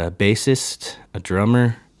bassist, a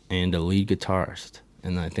drummer, and a lead guitarist,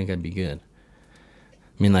 and I think I'd be good.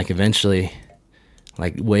 I mean, like eventually,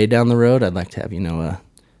 like way down the road, I'd like to have, you know, a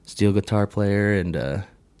steel guitar player and a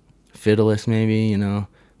fiddleist maybe, you know.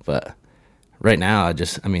 But right now,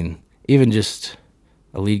 even just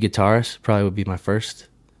a lead guitarist probably would be my first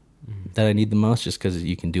that I need the most, just because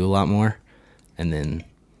you can do a lot more. And then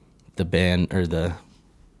the band, or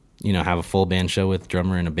you know, have a full band show with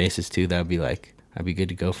drummer and a bassist too. I'd be good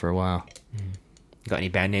to go for a while. Got any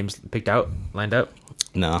band names lined up?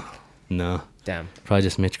 No. Damn. Probably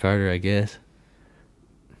just Mitch Carter, I guess.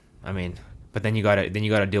 I mean, but then you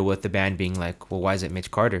gotta deal with the band being like, well, why is it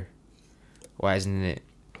Mitch Carter? Why isn't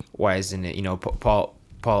it, you know, Paul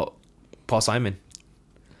Simon?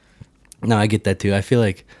 No, I get that too. I feel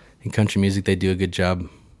like in country music they do a good job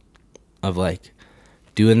of like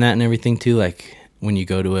doing that and everything too. Like when you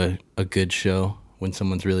go to a good show, when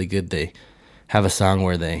someone's really good, they have a song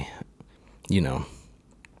where they, you know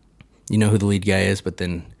who the lead guy is, but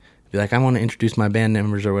then be like, I want to introduce my band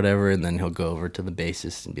members or whatever, and then he'll go over to the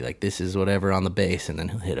bassist and be like, this is whatever on the bass, and then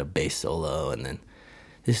he'll hit a bass solo, and then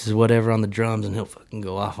this is whatever on the drums, and he'll fucking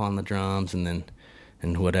go off on the drums, and then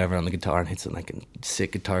and whatever on the guitar, and hits like a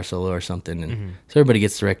sick guitar solo or something, and so everybody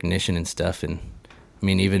gets the recognition and stuff. And I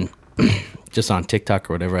mean, even just on TikTok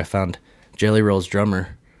or whatever, I found Jelly Roll's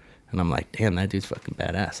drummer, and I'm like, damn, that dude's fucking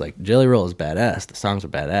badass. Like, Jelly Roll is badass, the songs are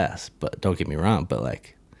badass, but don't get me wrong, but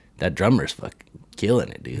like, that drummer's fucking killing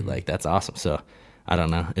it, dude. Like, that's awesome. So I don't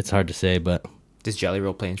know, it's hard to say, but Does Jelly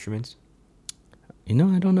Roll play instruments? I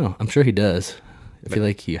don't know. I'm sure he does. I feel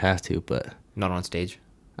like he has to, but Not on stage.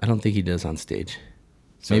 I don't think he does on stage.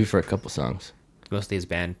 So Maybe for a couple songs, mostly his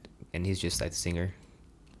band, and he's just like the singer.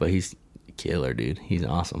 but he's a killer, dude. He's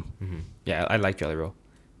awesome. Yeah, I like Jelly Roll.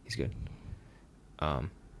 He's good.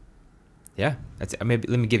 Yeah, that's it. Maybe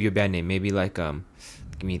let me give you a band name. Maybe like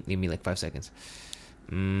give me like 5 seconds.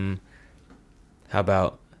 How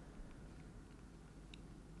about,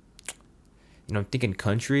 I'm thinking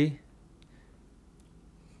country.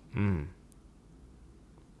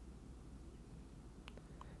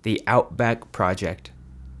 The Outback Project.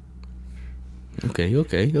 Okay. You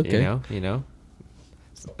know,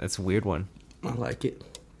 that's a weird one. I like it.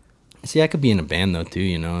 See, I could be in a band though too,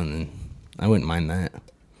 and then I wouldn't mind that.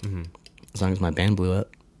 As long as my band blew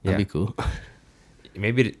up, that'd be cool.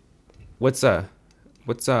 Maybe what's I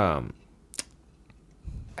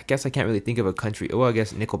guess I can't really think of a country. Well, I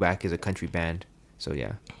guess Nickelback is a country band, so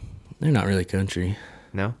yeah. They're not really country,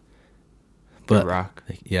 No, but They're rock.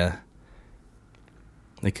 Yeah,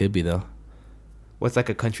 they could be though. What's like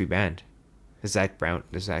a country band? Zach Brown.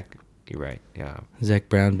 You're right. Yeah. Zach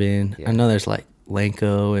Brown band. Yeah. I know there's like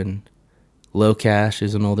Lanco and Low Cash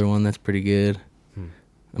is an older one that's pretty good.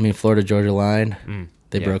 I mean, Florida Georgia Line.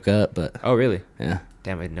 They broke up, but Oh, really? yeah.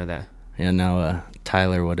 Damn, I didn't know that. Yeah, now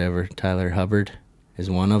Tyler Hubbard is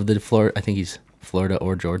one of the Florida. I think he's Florida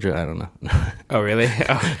or Georgia. I don't know. Oh, really?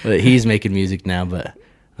 Oh. But he's making music now. But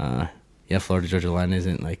yeah, Florida Georgia Line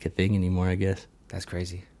isn't like a thing anymore, I guess. That's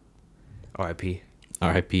crazy. R.I.P.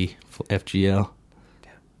 R.I.P. FGL.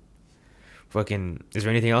 Fucking. Is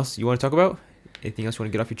there anything else you want to talk about? Anything else you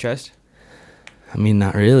want to get off your chest? I mean,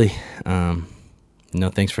 not really.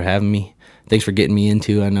 Thanks for having me. Thanks for getting me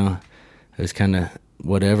into. I know it was kind of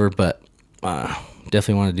whatever, but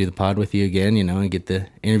definitely want to do the pod with you again, and get the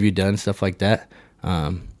interview done, stuff like that.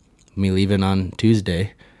 Me leaving on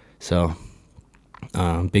Tuesday, so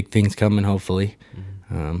big things coming, hopefully.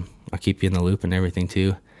 I'll keep you in the loop and everything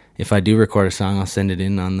too. If I do record a song, I'll send it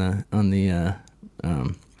in on the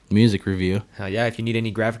music review. Hell yeah! If you need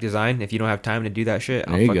any graphic design, if you don't have time to do that shit,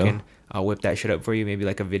 I'll whip that shit up for you. Maybe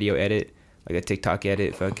like a video edit, like a TikTok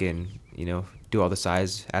edit. Fucking, do all the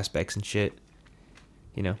size aspects and shit.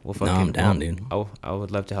 We'll fucking. No, I'm down, dude. I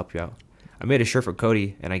would love to help you out. I made a shirt for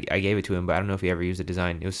Cody, and I gave it to him, but I don't know if he ever used the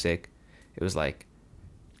design. It was sick. It was like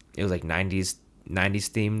 90s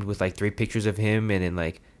themed with like 3 pictures of him, and then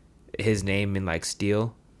like his name in like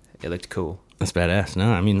steel. It looked cool. That's badass.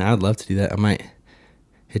 No, I mean, I would love to do that. I might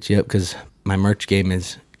hit you up because my merch game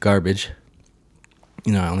is garbage.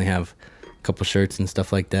 I only have a couple shirts and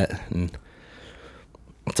stuff like that, and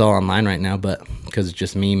it's all online right now, but because it's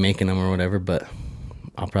just me making them or whatever. But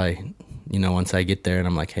I'll probably, once I get there and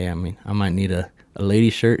I'm like, hey, I might need a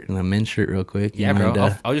lady shirt and a men's shirt real quick. Yeah,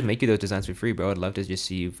 bro. I'll just make you those designs for free, bro. I'd love to just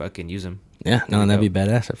see you fucking use them. Yeah, no, that'd be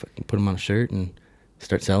badass. I fucking put them on a shirt and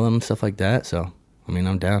start selling them, stuff like that. So, I mean,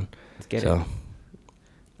 I'm down. Let's get it.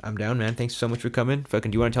 I'm down, man. Thanks so much for coming. Fucking,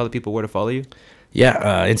 do you want to tell the people where to follow you?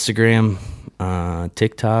 Yeah, Instagram,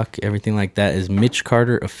 TikTok, everything like that is Mitch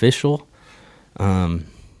Carter Official. I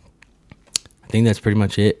think that's pretty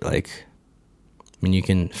much it. Like, I mean, you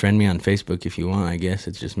can friend me on Facebook if you want. I guess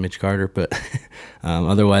it's just Mitch Carter, but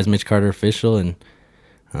otherwise Mitch Carter Official, and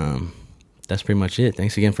that's pretty much it.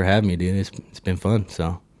 Thanks again for having me, dude. It's been fun.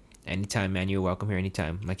 So anytime, man. You're welcome here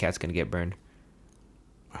anytime. My cat's gonna get burned.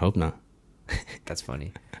 I hope not. That's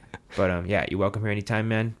funny. But yeah, you're welcome here anytime,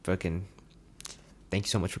 man. Fucking thank you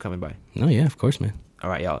so much for coming by. No, yeah, of course, man. All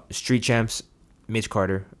right, y'all. Street Champs, Mitch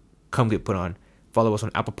Carter. Come get put on. Follow us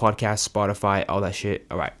on Apple Podcasts, Spotify, all that shit.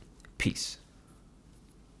 All right. Peace.